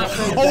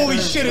 Holy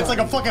shit, it's like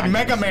a fucking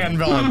Mega Man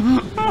villain.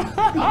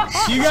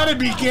 You gotta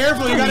be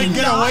careful. You gotta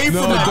get away from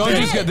No, that don't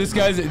thing. just get this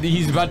guy's.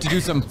 He's about to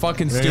do something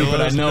fucking stupid.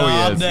 I know he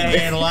is.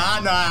 I know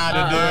how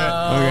to do it.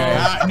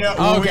 Okay. No,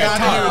 what we Okay,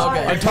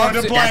 gotta do is put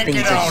a blanket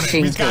thing's on it. He's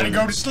sinking. gotta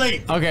go to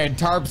sleep. Okay,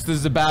 Tarps, this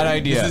is a bad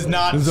idea. This is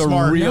not This is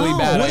smart. a really No,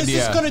 bad what idea.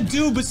 is this gonna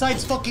do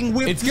besides fucking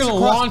whip? It's this gonna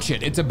across- launch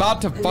it. It's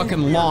about to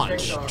fucking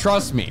launch.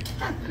 Trust me.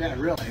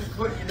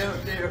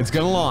 It's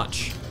gonna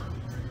launch.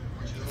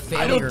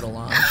 Failure to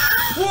launch.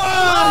 Whoa!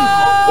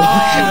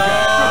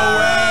 No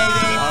way!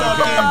 They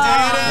fucking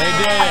did it! They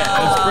did it.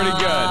 That's pretty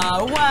good.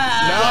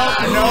 Wow.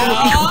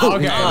 No.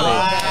 Okay.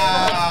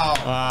 Wow.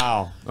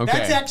 Wow. Okay.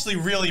 That's actually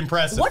really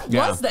impressive. What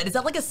Yeah. was that? Is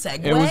that like a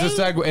segue? It was a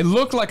segue. It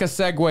looked like a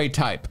segue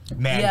type.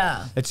 Man,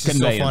 Yeah. it's just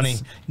so Conveyance. funny.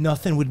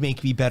 Nothing would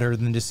make me better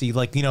than to see,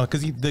 like, you know,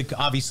 because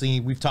obviously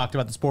we've talked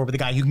about this before, but the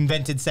guy who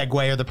invented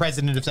Segway or the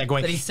president of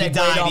Segway, That he he segued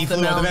died. off He the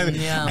flew off the mountain,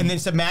 mountain. yeah. And then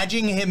just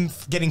imagine him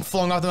getting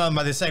flung off the mountain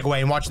by the Segway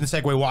and watching the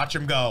Segway watch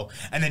him go,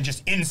 and then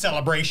just in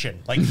celebration,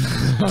 like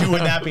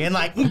doing that, being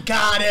like,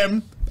 got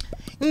him.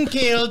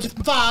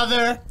 Killed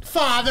father.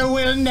 Father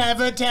will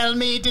never tell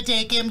me to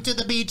take him to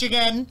the beach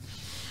again.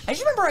 I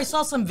just remember I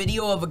saw some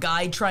video of a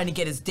guy trying to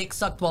get his dick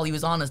sucked while he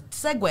was on a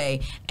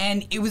Segway,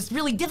 and it was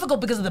really difficult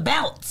because of the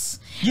balance.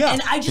 Yeah.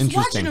 And I just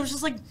watched it, Interesting. and it was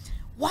just like,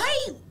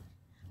 why?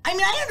 I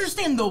mean, I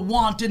understand the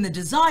want and the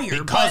desire.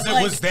 Because but,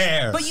 it was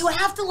theirs. But you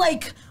have to,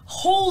 like,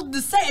 hold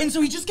the set, and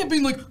so he just kept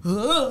being like,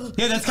 ugh.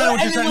 Yeah, that's kinda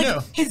what you're trying to do.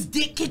 His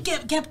dick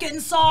kept getting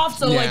soft,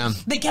 so Yeah. like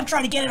they kept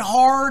trying to get it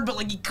hard, but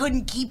like he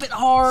couldn't keep it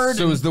hard.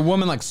 So is the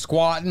woman like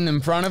squatting in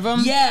front of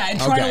him? Yeah, and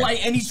trying to Okay.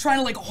 like, and he's trying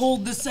to like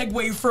hold the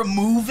Segway from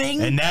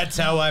moving. And that's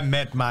how I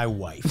met my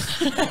wife.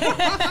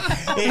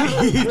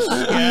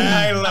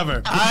 I love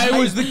her. I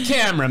was the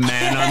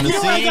cameraman on the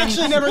You know, I scene.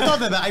 actually never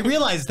thought of that. I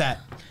realized that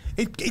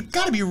it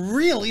got to be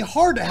really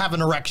hard to have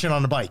an erection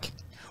on a bike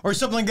or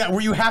something like that,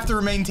 where you have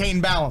to maintain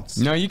balance.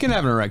 No, you can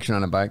have an erection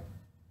on a bike.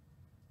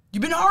 You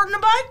been hard on a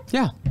bike?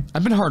 Yeah,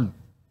 I've been hard.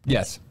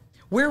 Yes.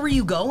 Where were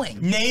you going?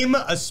 Name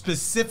a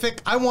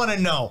specific. I want to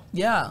know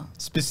Yeah.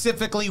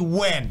 specifically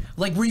when.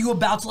 Like, were you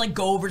about to like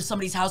go over to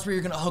somebody's house where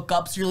you're gonna hook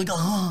up? So you're like,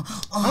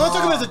 I'm not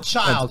talking about as a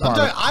child. That's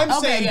part I'm Okay,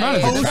 saying yeah,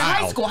 yeah, post. yeah.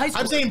 High school.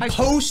 I'm saying high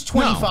school. post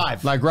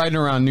 25. Like riding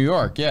around New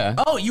York, yeah.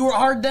 Oh, you were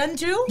hard then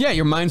too? Yeah,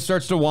 your mind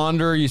starts to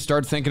wander. You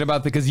start thinking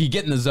about because you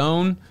get in the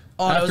zone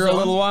after a zone?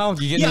 little while.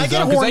 You get Yeah, in the I get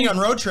zone. 'Cause horny on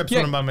road trips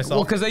when I'm by myself.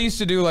 Well, because I used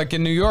to do like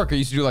in New York, I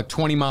used to do like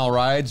 20-mile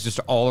rides just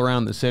all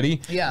around the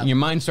city. Yeah. And your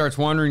mind starts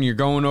wandering. You're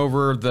going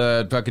over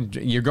the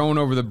you're going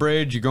over the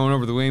bridge. You're going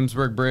over the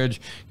Williamsburg Bridge.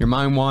 Your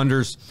mind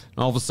wanders,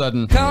 and all of a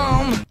sudden,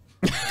 Come.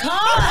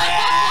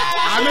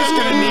 I'm just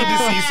gonna need to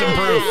see some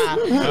proof. I'm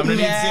gonna need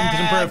to see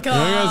some proof. you're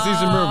gonna see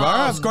some proof. All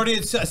right.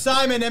 According to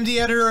Simon, MD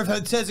editor of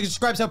it says it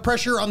describes how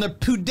pressure on the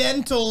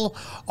pudendal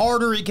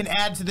artery can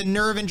add to the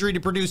nerve injury to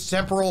produce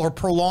temporal or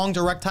prolonged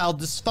erectile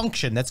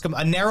dysfunction. That's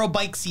a narrow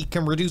bike seat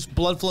can reduce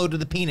blood flow to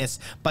the penis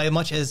by as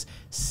much as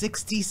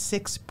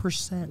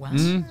 66%. Wow.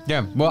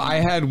 Yeah. Well, I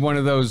had one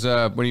of those.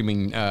 What do you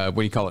mean? What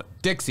do you call it?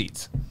 Dick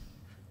seats.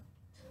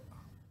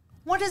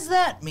 What does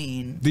that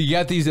mean? You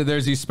got these.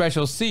 There's these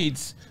special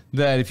seats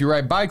that if you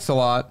ride bikes a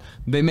lot,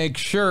 they make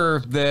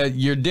sure that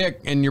your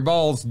dick and your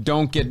balls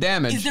don't get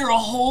damaged. Is there a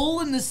hole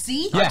in the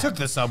seat? I took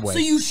the subway. So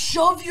you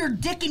shove your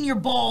dick and your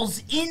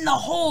balls in the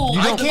hole.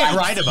 I of the can't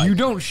bike ride a seat. bike. You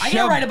don't I shove.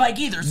 can't ride a bike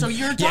either. So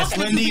you're talking Yes, to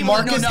two Lindy, people who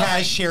know Marcus nothing.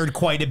 has shared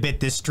quite a bit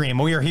this stream.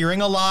 We are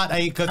hearing a lot.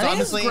 Because I think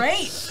it's honestly,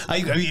 great.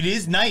 I mean, it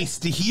is nice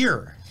to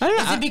hear.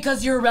 Is it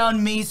because you're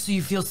around me so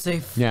you feel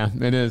safe? Yeah,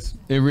 it is.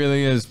 It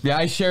really is. Yeah,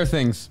 I share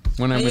things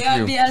when I'm with Yeah,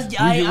 you. yes, we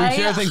I-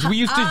 share things.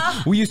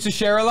 We used to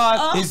share a lot.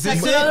 Oh, Is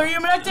this sex it? and other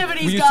human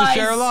activities, We used guys. to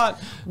share a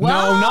lot.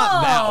 Wow. No,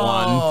 not that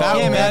one. That,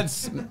 Yeah, man.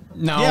 that's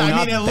no. Yeah, I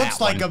not mean, it looks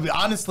that like one.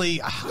 honestly,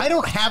 I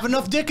don't have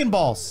enough dick and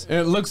balls.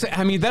 It looks.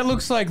 I mean, that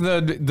looks like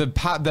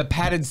the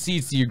padded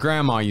seats that your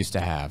grandma used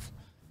to have.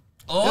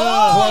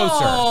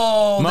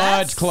 Oh, Closer. Much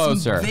that's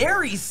closer.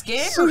 Very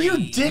scary. So your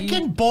dick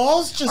and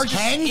balls just Are just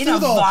hang in through a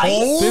the vice?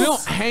 hole? They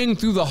don't hang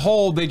through the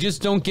hole. They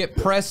just don't get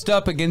pressed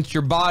up against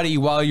your body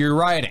while you're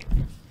riding.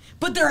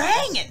 But they're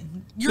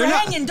hanging. You're They're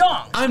not- hanging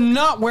dong. I'm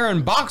not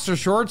wearing boxer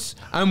shorts.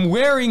 I'm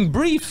wearing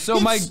briefs, so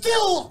It's my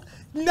still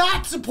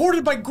not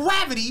supported by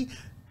gravity.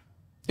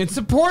 it's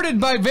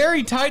supported by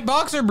very tight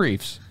boxer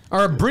briefs.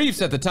 Or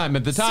briefs at the time.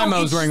 At the time, I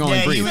was it's- wearing only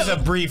Yeah, briefs. he was a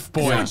brief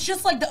boy. So it's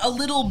just like a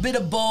little bit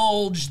of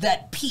bulge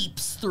that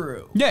peeps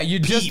through. Yeah, you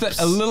just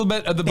Peeps. a little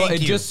bit of the. Thank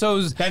It you. just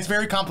shows. That's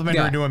very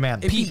complimentary Yeah. to a man.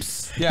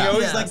 Peeps. He Yeah.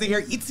 always Yeah. likes to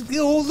hear, it's,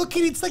 oh, look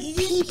at it, it's like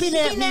peeping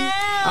at me.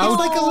 out. It's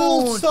like a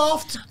little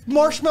soft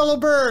marshmallow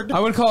bird. I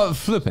would call it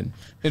flipping.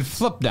 It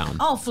flipped down.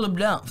 I'll flip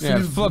down. Yeah,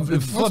 it flipped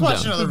Let's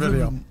watch down. another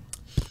video.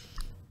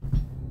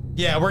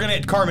 Yeah, we're gonna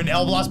hit Carmen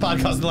El Blas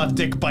podcast and left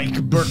dick bike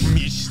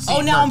Burke-Mish.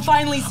 Oh, now I'm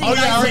finally seeing. Oh,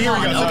 yeah, nice all right, here we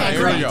and go. on. Okay, Okay,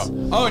 Here great. we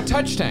go. Oh, a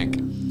touch tank,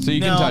 so you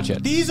Now, can touch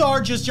it. These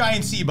are just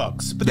giant sea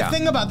bugs. But Yeah. the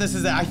thing about this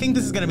is that I think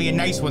this is going to be a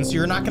nice one, so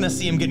you're not going to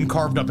see them getting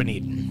carved up and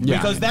eaten. Yeah.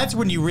 Because that's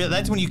when you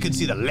can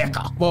see the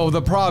liquor. Well,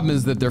 the problem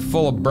is that they're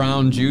full of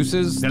brown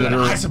juices The that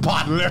little are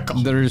isopod liquor.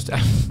 that are just.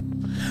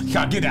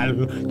 God, get that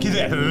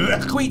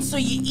liquor. Wait, so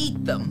you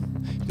eat them?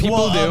 People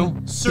Well,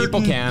 do. certain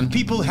People can.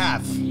 People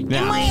have. In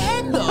my Yeah.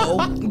 head, though.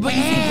 But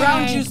you see,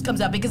 brown juice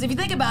comes out because if you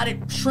think about it,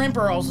 shrimp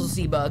are also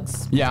sea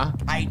bugs. Yeah.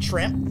 I eat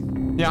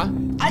shrimp. Yeah.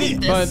 I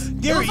eat But this.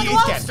 It There looks like a is-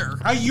 lobster.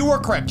 you are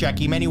correct,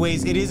 Jackie. In many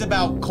ways, it is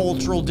about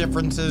cultural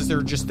differences.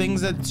 They're just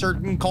things that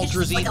certain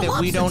cultures just like eat a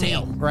that we lobster don't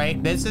tail. eat,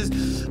 right?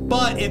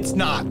 But it's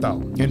not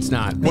though. It's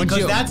not. Once Because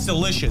you- that's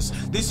delicious.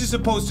 This is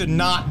supposed to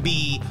not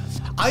be.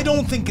 I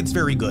don't think it's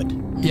very good.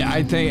 Yeah,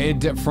 I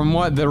think it, from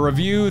what the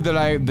review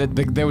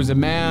there was a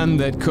man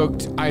that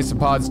cooked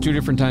isopods 2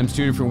 different times,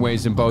 2 different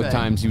ways, and both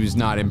times he was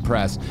not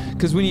impressed.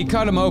 Because when you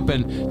cut them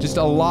open, just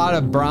a lot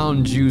of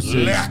brown juices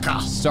Liquor.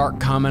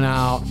 start coming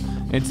out.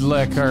 It's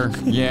liquor,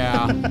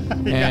 yeah,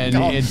 and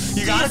it's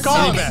You gotta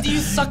call it that. Do you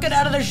suck it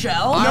out of the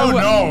shell?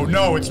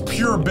 No, it's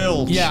pure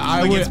bilge. Yeah,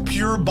 I like would- it's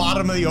pure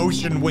bottom of the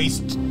ocean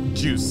waste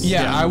juice.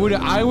 yeah.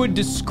 I would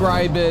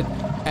describe it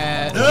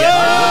as And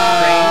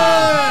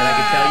I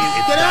can tell you,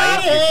 its Get diet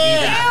outta is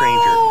even here!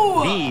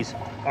 stranger. These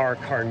are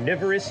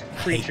carnivorous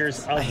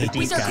creatures of the deep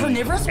These are sea.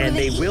 carnivorous? What do And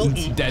they they will eat?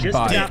 eat Dead just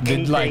body. about They're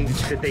anything like-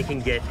 that they can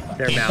get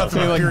their They're mouths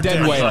they're on. like Pure dead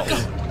dead whales.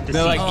 To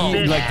They're see like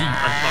fish, like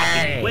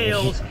unpopping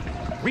whales.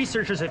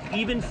 Researchers have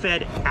even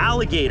fed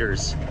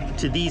alligators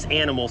to these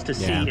animals to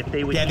see if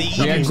they would Yeah, they eat eat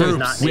something in that's groups.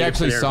 not We native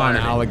actually to their saw an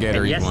environment. alligator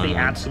And eat yes, one they once.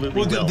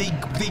 absolutely Well, will. they And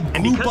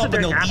group because up of and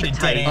their they'll eat a dead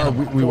appetite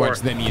animal. we watched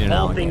for them eat an all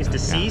alligator. things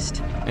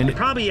deceased, And you're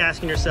probably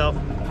asking yourself,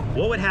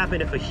 what would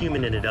happen if a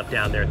human ended up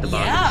down there at the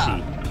bottom Yeah,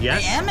 of the sea?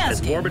 Yes, I am as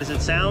asking. morbid as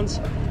it sounds,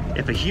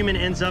 if a human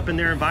ends up in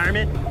their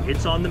environment,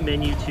 it's on the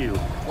menu too.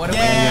 What are Now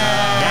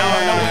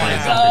I know to find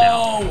we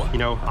something go? out. You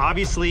know,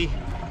 obviously,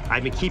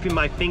 I've been keeping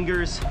my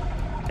fingers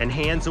and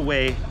hands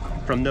away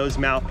from those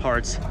mouth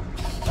parts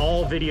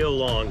all video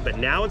long, but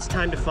now it's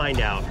time to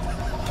find out.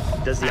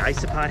 Does the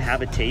isopod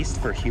have a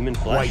taste for human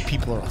flesh? White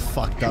people are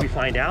fucked Can up. we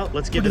find out?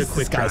 Let's give What it a is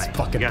quick this guy's try.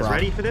 fucking You guys bra?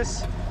 ready for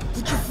this? Put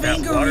your That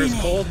finger water in is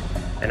it. cold,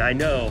 and I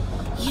know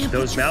Yeah,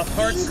 those put your mouth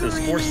parts, those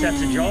finger 4 in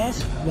sets of it.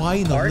 jaws, Why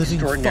in the are living fuck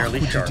extraordinarily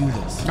would you sharp. do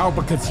this? No,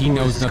 because he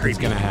knows is nothing's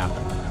creepy. gonna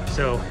happen.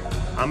 So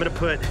I'm gonna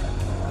put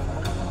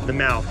the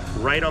mouth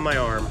right on my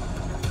arm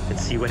and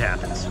see what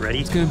happens. Ready?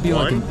 It's gonna be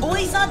like 1, Oh,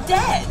 he's not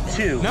dead.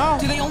 2, No.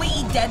 Do they only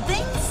eat dead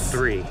things?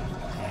 3.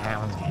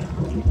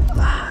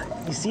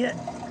 You see it?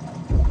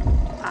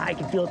 I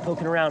can feel it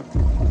poking around.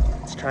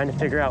 It's trying to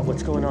figure out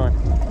what's going on.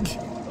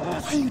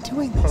 Why are you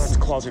doing Oh, this? its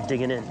claws are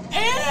digging in. Ew!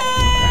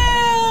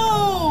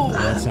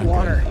 That's not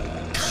Water.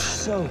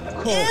 So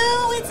cold.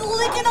 Ew, it's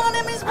licking on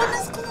him. He's putting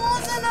his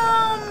claws in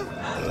him.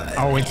 good.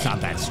 Oh, it's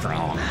not that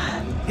strong.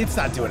 It's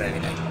not doing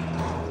anything.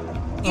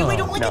 Ew, we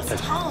don't lick nothing.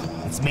 its tongue.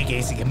 It's making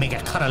it so you can make a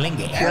cutalingue.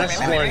 Just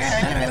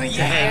wants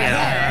to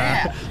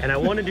hang out. And I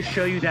wanted to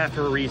show you that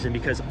for a reason,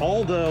 because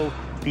although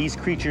these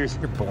creatures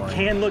boring.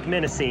 can look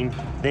menacing,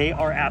 they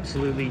are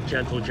absolutely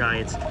gentle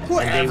giants. and they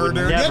Whatever, would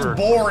dude. That's never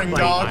boring, fight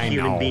dog. a I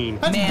human know. being.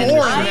 That's Man,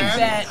 boring, I man.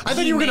 bet I thought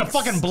he you were gonna makes-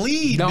 fucking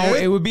bleed. No, dude.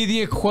 it would be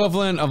the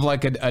equivalent of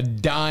like a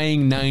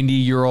dying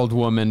 90-year-old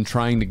woman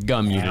trying to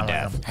gum you to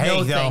death. Hey,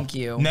 No, though, thank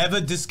you.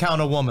 Never discount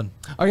a woman.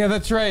 Oh yeah,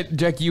 that's right,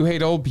 Jackie. You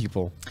hate old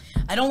people.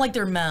 I don't like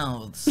their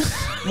mouths.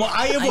 Well,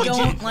 I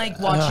don't like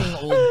watching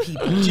old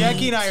people.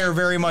 Jackie and I are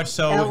very much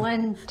so.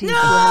 Ellen DeGeneres.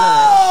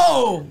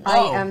 No! I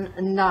am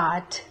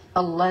not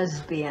a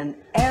lesbian.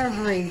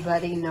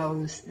 Everybody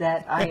knows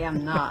that I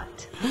am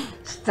not.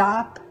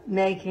 Stop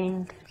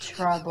making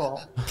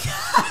trouble.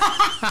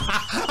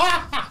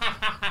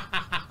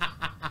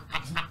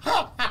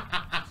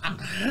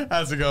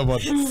 That's a good one.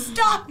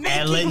 Stop making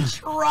Ellen,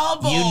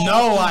 trouble. You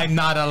know I'm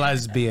not a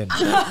lesbian.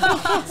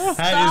 That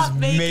Stop is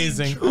making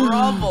amazing.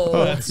 trouble.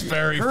 That's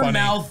very Her funny.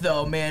 mouth,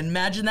 though, man.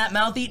 Imagine that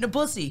mouth eating a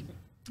pussy.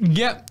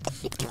 Yep.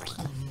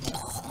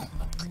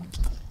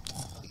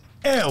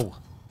 Ew.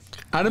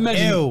 I'd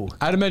imagine. Ew.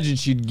 I'd imagine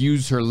she'd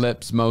use her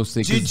lips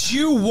mostly. 'cause- Did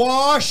you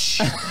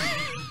wash?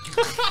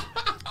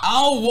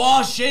 I'll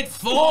wash it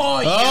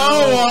for you.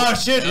 Oh,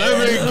 wash it. Let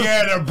me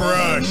get a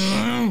brush.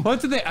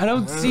 What do they? I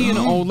don't see an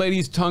old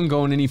lady's tongue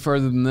going any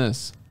further than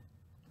this.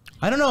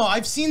 I don't know.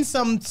 I've seen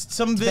some on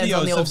the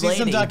videos. old I've seen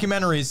some lady.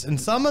 documentaries, and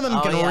some of them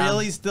Oh, can yeah.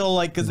 really still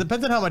like, because it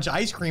depends on how much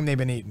ice cream they've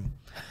been eating.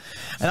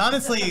 And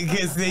honestly,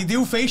 because they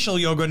do facial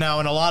yoga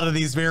now in a lot of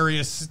these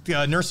various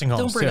nursing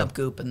homes. Don't bring too. up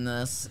goop in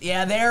this.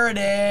 Yeah, there it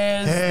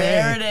is.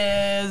 There it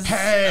is.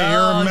 Hey, you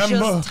oh, remember?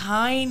 Just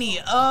tiny.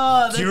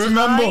 Oh, the Do you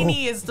remember?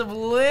 tiniest of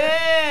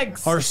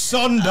licks. Our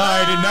son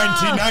died in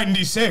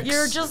 1996.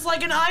 You're just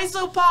like an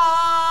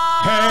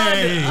isopod.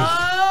 Hey.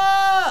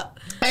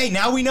 Hey,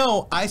 now we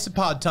know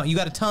isopod tongue. You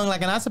got a tongue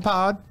like an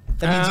isopod.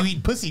 That means you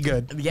eat pussy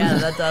good. Yeah,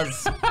 that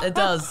does. It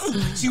does.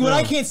 See, what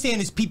I can't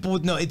stand is people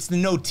with it's the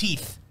no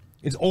teeth.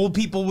 It's old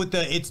people with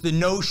it's the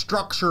no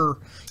structure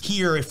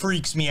here. It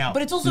freaks me out.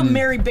 But it's also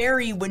Mary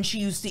Berry when she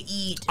used to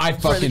eat I for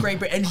the fucking- Great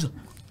Britain. And she's,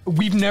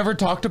 We've never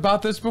talked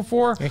about this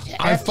before.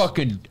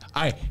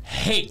 I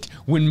hate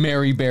when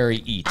Mary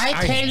Berry eats.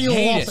 I tell you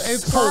hate what, it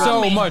it's so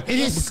scrummy. much. it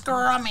is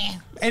scrummy,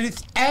 and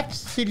it's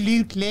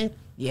absolutely.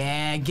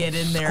 yeah, get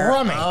in there.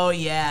 Scrummy. Oh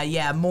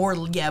yeah,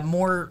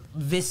 more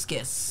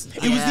viscous.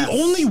 It was the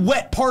only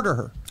wet part of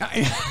her.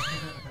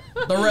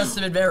 The rest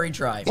of it very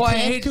dry. Well, I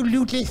hate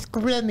Absolutely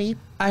scrummy.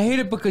 I hate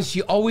it because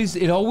it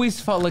always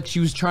felt like she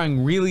was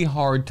trying really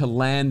hard to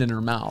land in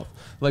her mouth.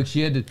 Like she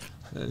had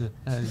to.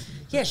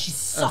 Yeah, she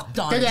sucked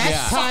on The it.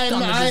 last Sucked time on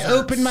the I desserts.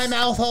 opened my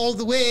mouth all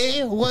the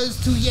way was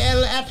to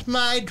yell at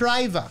my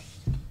driver.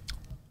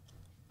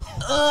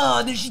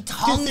 Ugh, then she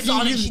tongues Just a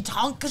on it.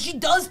 little- Because she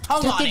does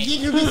tongue Just on a it.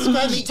 little bit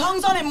scrummy. She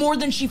tongues on it more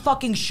than she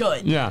fucking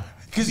should. Yeah.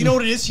 Because you know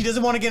what it is? She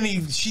doesn't want to get any.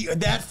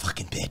 That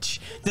fucking bitch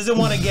doesn't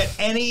want to get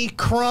any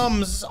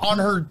crumbs on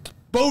her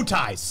bow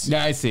ties.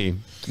 Yeah, I see.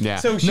 Yeah.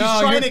 So she's No,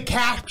 trying you're- to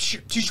catch.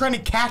 She's trying to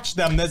catch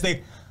them as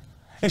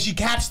she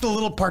catches the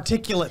little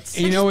particulates.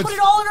 You know Just what's put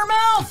it all in her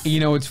mouth. You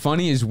know what's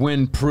funny is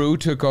when Prue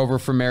took over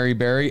for Mary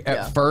Berry. At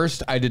Yeah.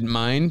 first, I didn't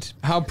mind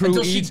how Prue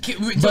Until eats.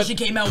 she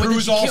came out with it.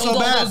 Prue's She killed also all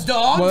bad. those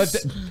dogs.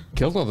 Well,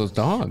 killed all those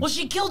dogs. Well,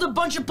 she killed a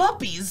bunch of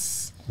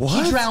puppies.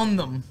 What? She drowned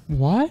them.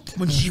 What?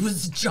 When she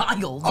was a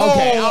child.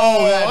 Okay.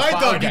 I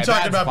thought you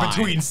talked about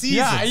between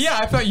seasons. Yeah,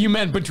 I thought you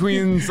meant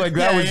between like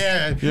that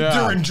was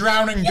during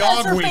drowning that's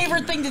dog her week.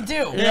 favorite thing to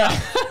do. Yeah.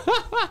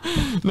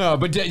 No,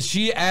 but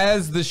she,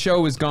 as the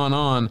show has gone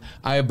on,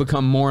 I have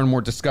become more and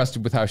more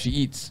disgusted with how she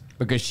eats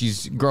because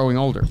she's growing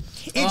older.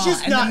 It's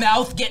just and not. the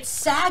mouth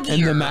gets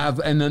saggier.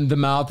 And then the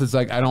mouth is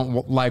like, I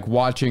don't like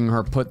watching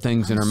her put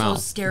things in her mouth. I'm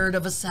so scared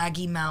of a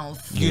saggy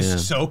mouth.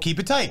 So keep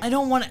it tight. I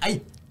don't want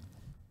to.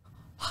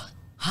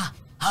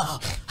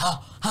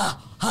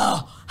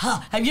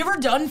 Have you ever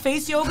done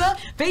face yoga?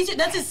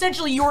 That's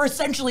essentially, you're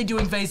essentially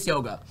doing face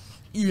yoga.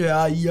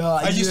 Yeah.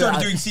 I just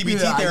started doing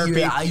CBT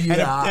therapy,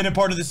 and a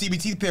part of the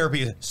CBT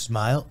therapy is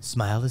smile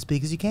as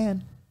big as you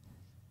can.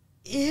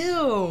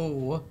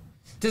 Ew.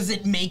 Does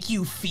it make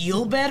you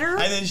feel better?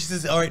 And then she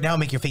says, all right, now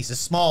make your face as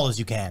small as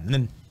you can. And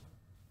then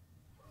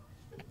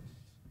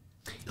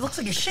it looks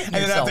like you're shitting and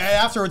yourself. then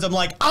afterwards, I'm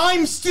like,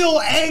 I'm still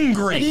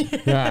angry.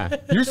 Yeah.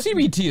 Your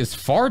CBT is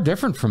far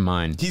different from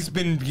mine. He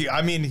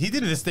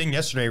did this thing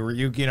yesterday where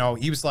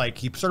he was like,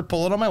 he started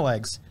pulling on my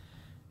legs.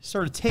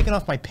 Started taking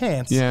off my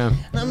pants. Yeah.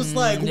 And I was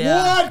like, what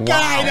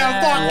kind of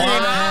fucking.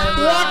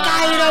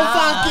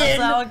 That's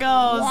how it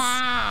goes.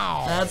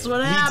 Wow. That's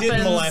what happens. He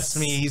did molest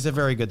me. He's a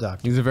very good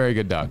doctor. He's a very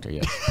good doctor,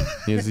 yes.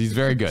 He's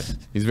very good.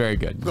 He's very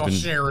good. We'll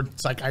share a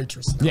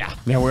psychiatrist. Yeah,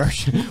 we're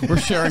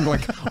sharing,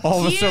 like, all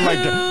of us are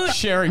like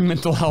sharing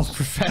mental health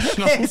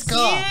professionals. It's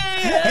cool.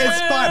 It's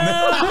fun.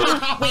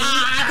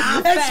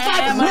 It's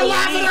fun. We're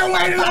laughing our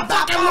way to the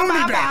fucking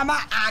loony bin.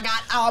 I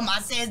got all my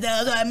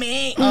sisters with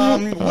me.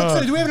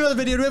 Do we have another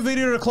video? Do we have a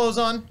video to close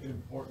on?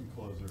 Important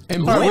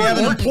closer. We have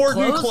an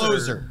important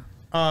closer.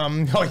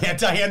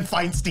 Dianne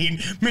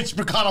Feinstein, Mitch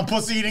McConnell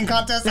pussy eating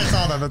contest. I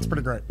saw that. That's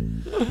pretty great.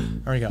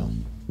 There we go.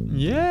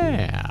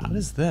 Yeah. What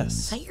is this?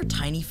 Is that your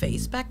tiny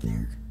face back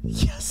there?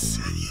 Yes.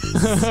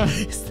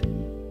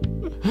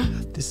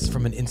 This is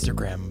from an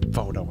Instagram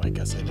photo, I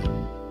guess I did.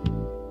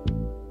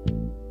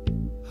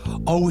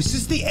 Oh, is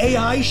this the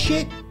AI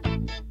shit?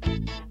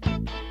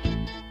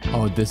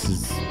 Oh, this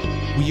is.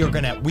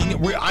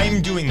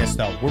 I'm doing this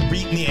though. We're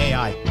beating the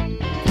AI.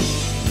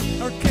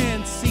 I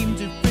can't seem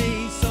to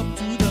face up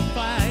to the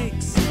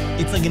facts.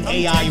 It's like an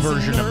AI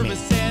version of me.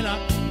 And I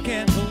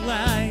can't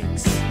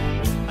relax.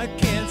 I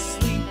can't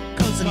sleep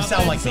because Doesn't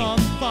sound like me. on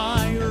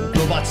fire.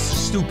 Robot's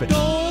stupid.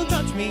 Don't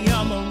touch me,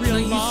 I'm a real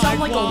You sound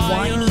like a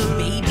whiny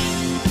baby.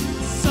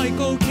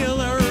 Psycho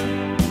killer.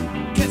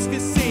 Qu'est-ce que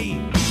c'est?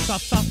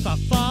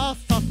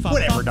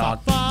 Whatever, dog.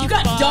 You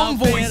got dumb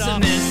voice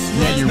in this.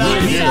 Yeah, you really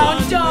do.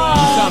 sound dumb.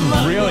 You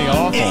sound really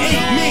awful. It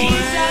ain't me.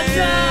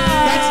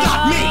 That's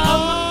not me.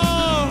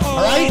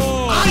 All right?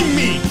 I'm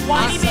me.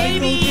 Whiny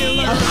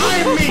baby.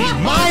 I'm me.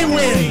 My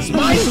wins,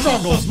 my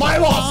struggles, my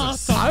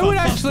losses. I would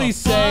actually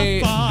say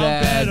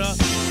that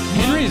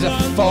Henry is a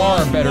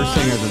far better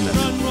singer than this.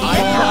 We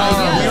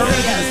are going to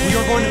do this. We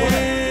are going to.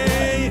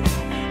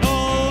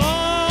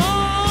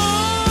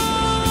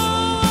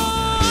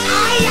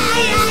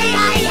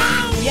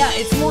 Yeah,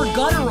 it's more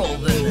guttural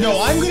than this. No,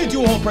 I'm going to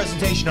do a whole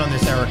presentation on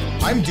this, Eric.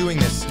 I'm doing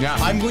this. Yeah.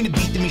 I'm going to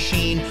beat the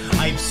machine.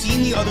 I've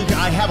seen the other.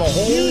 I have a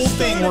whole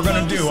thing we're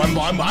going to do. I'm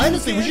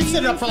honestly, we should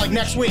set it up for like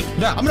next week.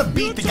 Yeah. I'm going to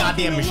beat the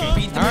goddamn machine.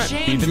 Beat the All right,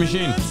 machine. beat the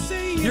machine.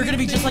 You're gonna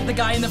be just like the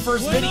guy in the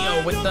first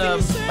video with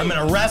the. I'm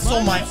going to wrestle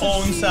my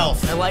own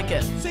self. I like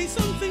it. Say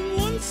something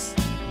once.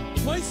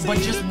 But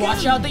just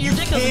watch out that your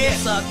dick doesn't get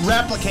Can't sucked.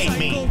 replicate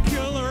me.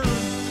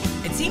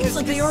 It seems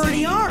like they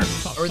already are,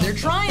 or they're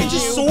trying to. It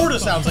just sort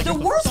of sounds like The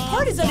worst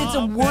part is that it's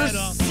a worse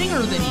singer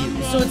than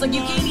you, so it's like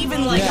you can't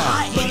even like.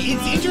 Yeah. But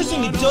it's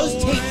interesting. It does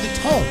take the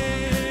tone.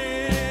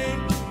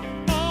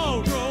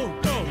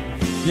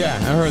 Yeah,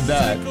 I heard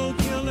that.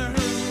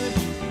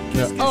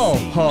 Yeah. Oh, I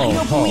know,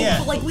 ho, ho. Yeah.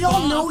 but like we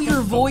all know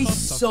your voice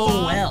so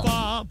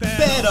well.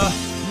 Better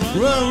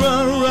run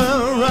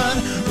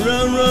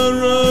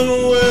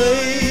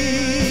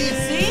away.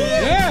 See?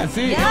 Yeah,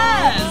 see?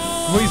 Yes.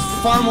 Well, he's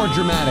far more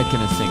dramatic in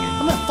his singing.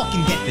 I'm gonna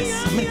fucking get this.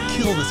 I'm gonna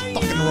kill this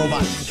fucking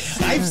robot.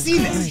 I've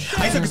seen this.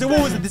 I said,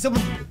 what was it? This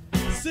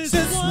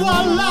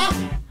Swalla.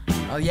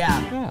 Oh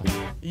yeah. Yeah.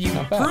 You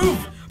Not bad.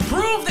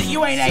 prove that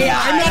you ain't AI.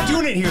 I'm not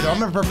doing it here though. I'm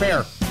gonna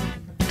prepare.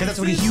 Because that's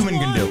what a human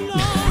can do.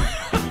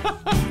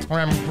 Or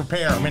I'm gonna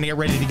prepare. I'm gonna get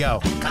ready to go.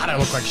 God, I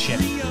look like shit.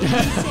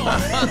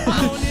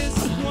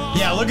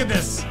 Yeah, look at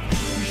this.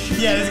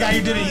 Yeah, this guy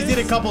who did it, he did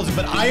a couple,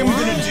 but I am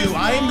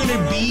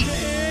gonna beat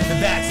the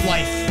That's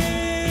Life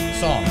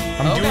song.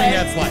 I'm doing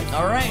That's Life.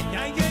 All right.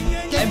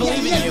 I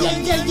believe in you.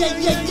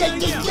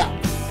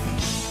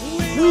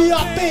 We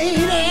are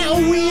fading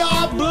and we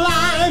are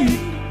blind.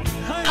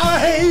 I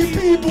hate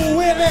people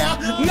when they're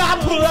not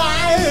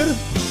polite.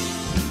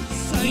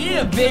 You need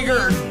a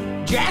bigger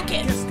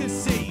jacket.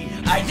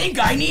 I think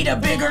I need a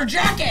bigger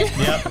jacket.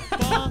 Yep.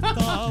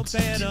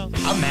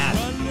 I'm mad.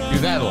 Do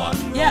that a lot.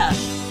 Yeah.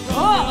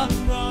 Oh.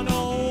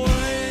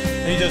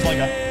 And he does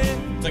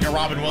it's like a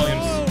Robin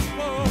Williams.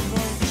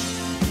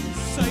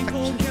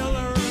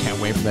 Can't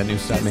wait for that new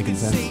Stop Making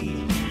Sense.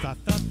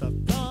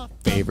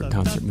 Favorite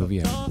concert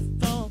movie ever.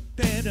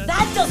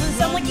 That doesn't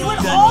sound like you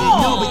at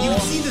all. No, but you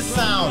see the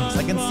sounds.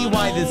 I can see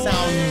why the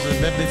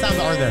sounds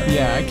are there.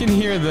 Yeah, I can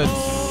hear the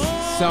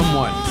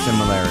somewhat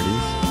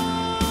similarities.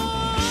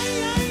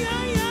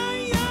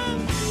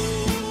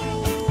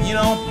 You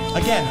know,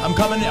 again, I'm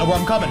coming. I'm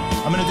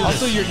gonna do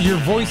this. Also, your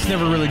voice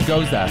never really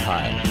goes that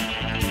high.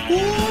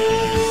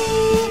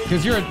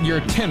 Because you're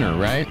a tenor,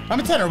 right? I'm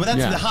a tenor, but that's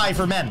the high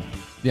for men.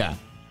 Yeah,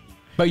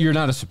 but you're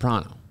not a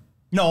soprano.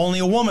 No, only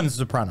a woman's a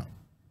soprano.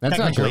 That's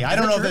not true. I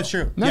don't know if that's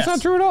true. That's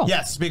not true at all.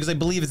 Yes, because I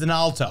believe it's an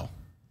alto.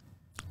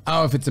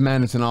 Oh, if it's a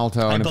man, it's an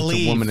alto, and if it's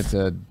a woman, it's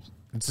a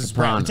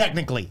soprano.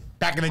 Technically,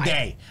 back in the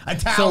day,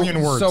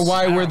 Italian words. So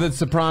why were the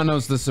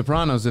Sopranos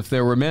if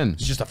there were men?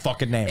 It's just a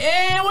fucking name.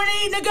 And we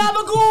need the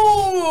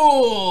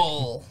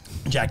gabagool.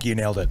 Jackie, you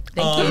nailed it.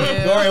 Thank you.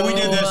 All right, we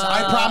did this.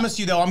 I promise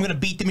you, though, I'm going to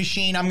beat the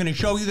machine. I'm going to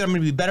show you that I'm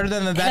going to be better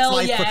than the That's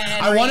Life. Yeah,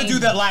 I want to do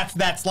that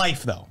That's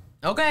Life, though.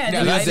 Okay,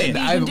 I think you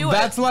can do it.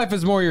 That's Life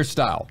is more your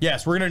style.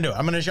 Yes, we're going to do it.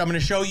 I'm going to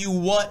show you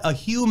what a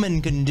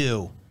human can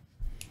do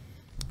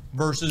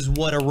versus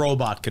what a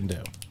robot can do.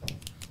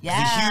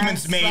 Yes, the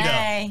humans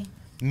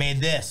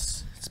made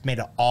this. It's made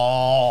of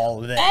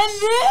all this. And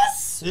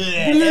this?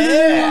 Yeah.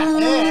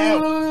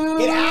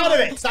 Get out of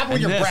it. Stop with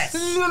your breath.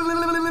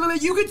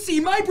 You can see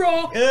my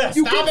bra. You can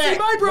see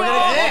my bra.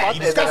 Robot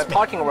is a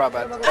talking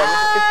robot.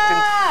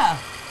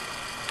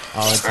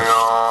 Oh, it's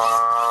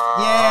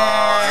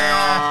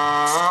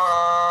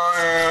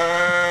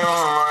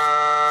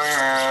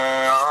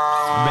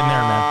I've been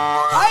there, man.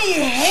 I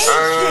hate this.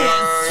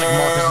 It's like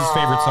Marcus's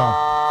favorite song.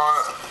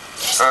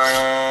 I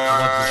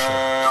love this shit.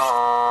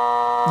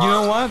 You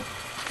know what?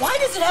 Why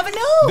does it have a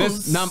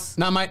nose? This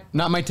not my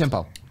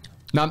tempo.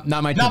 Not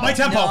my tempo. Not my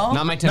tempo. No.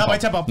 Not my tempo. Not my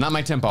tempo. Not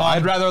my tempo.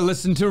 I'd rather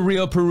listen to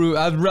real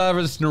throat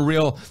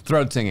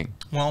singing.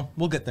 Well,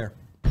 we'll get there.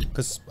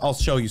 Because I'll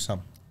show you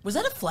some. Was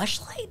that a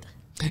fleshlight?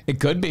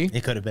 It could be.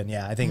 It could have been,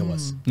 yeah. I think it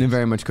was. It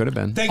very much could have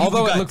been.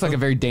 Although it looks like a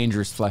very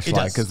dangerous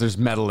fleshlight because there's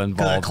metal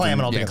involved.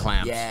 Clam it all together.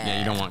 Clamps. Yeah,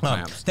 you don't want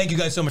clamps. Thank you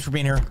guys so much for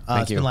being here.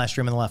 Thank It's you. been last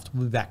stream on the left.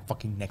 We'll be back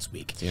fucking next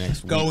week. See you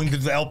next week. Going to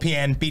the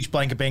LPN Beach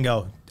Blanket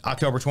Bingo,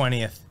 October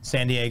 20th,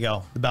 San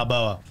Diego, the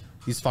Balboa.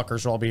 These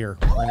fuckers will all be here.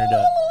 We're gonna do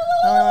it.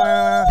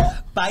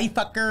 Bye,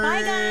 fuckers.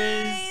 Bye,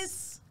 guys.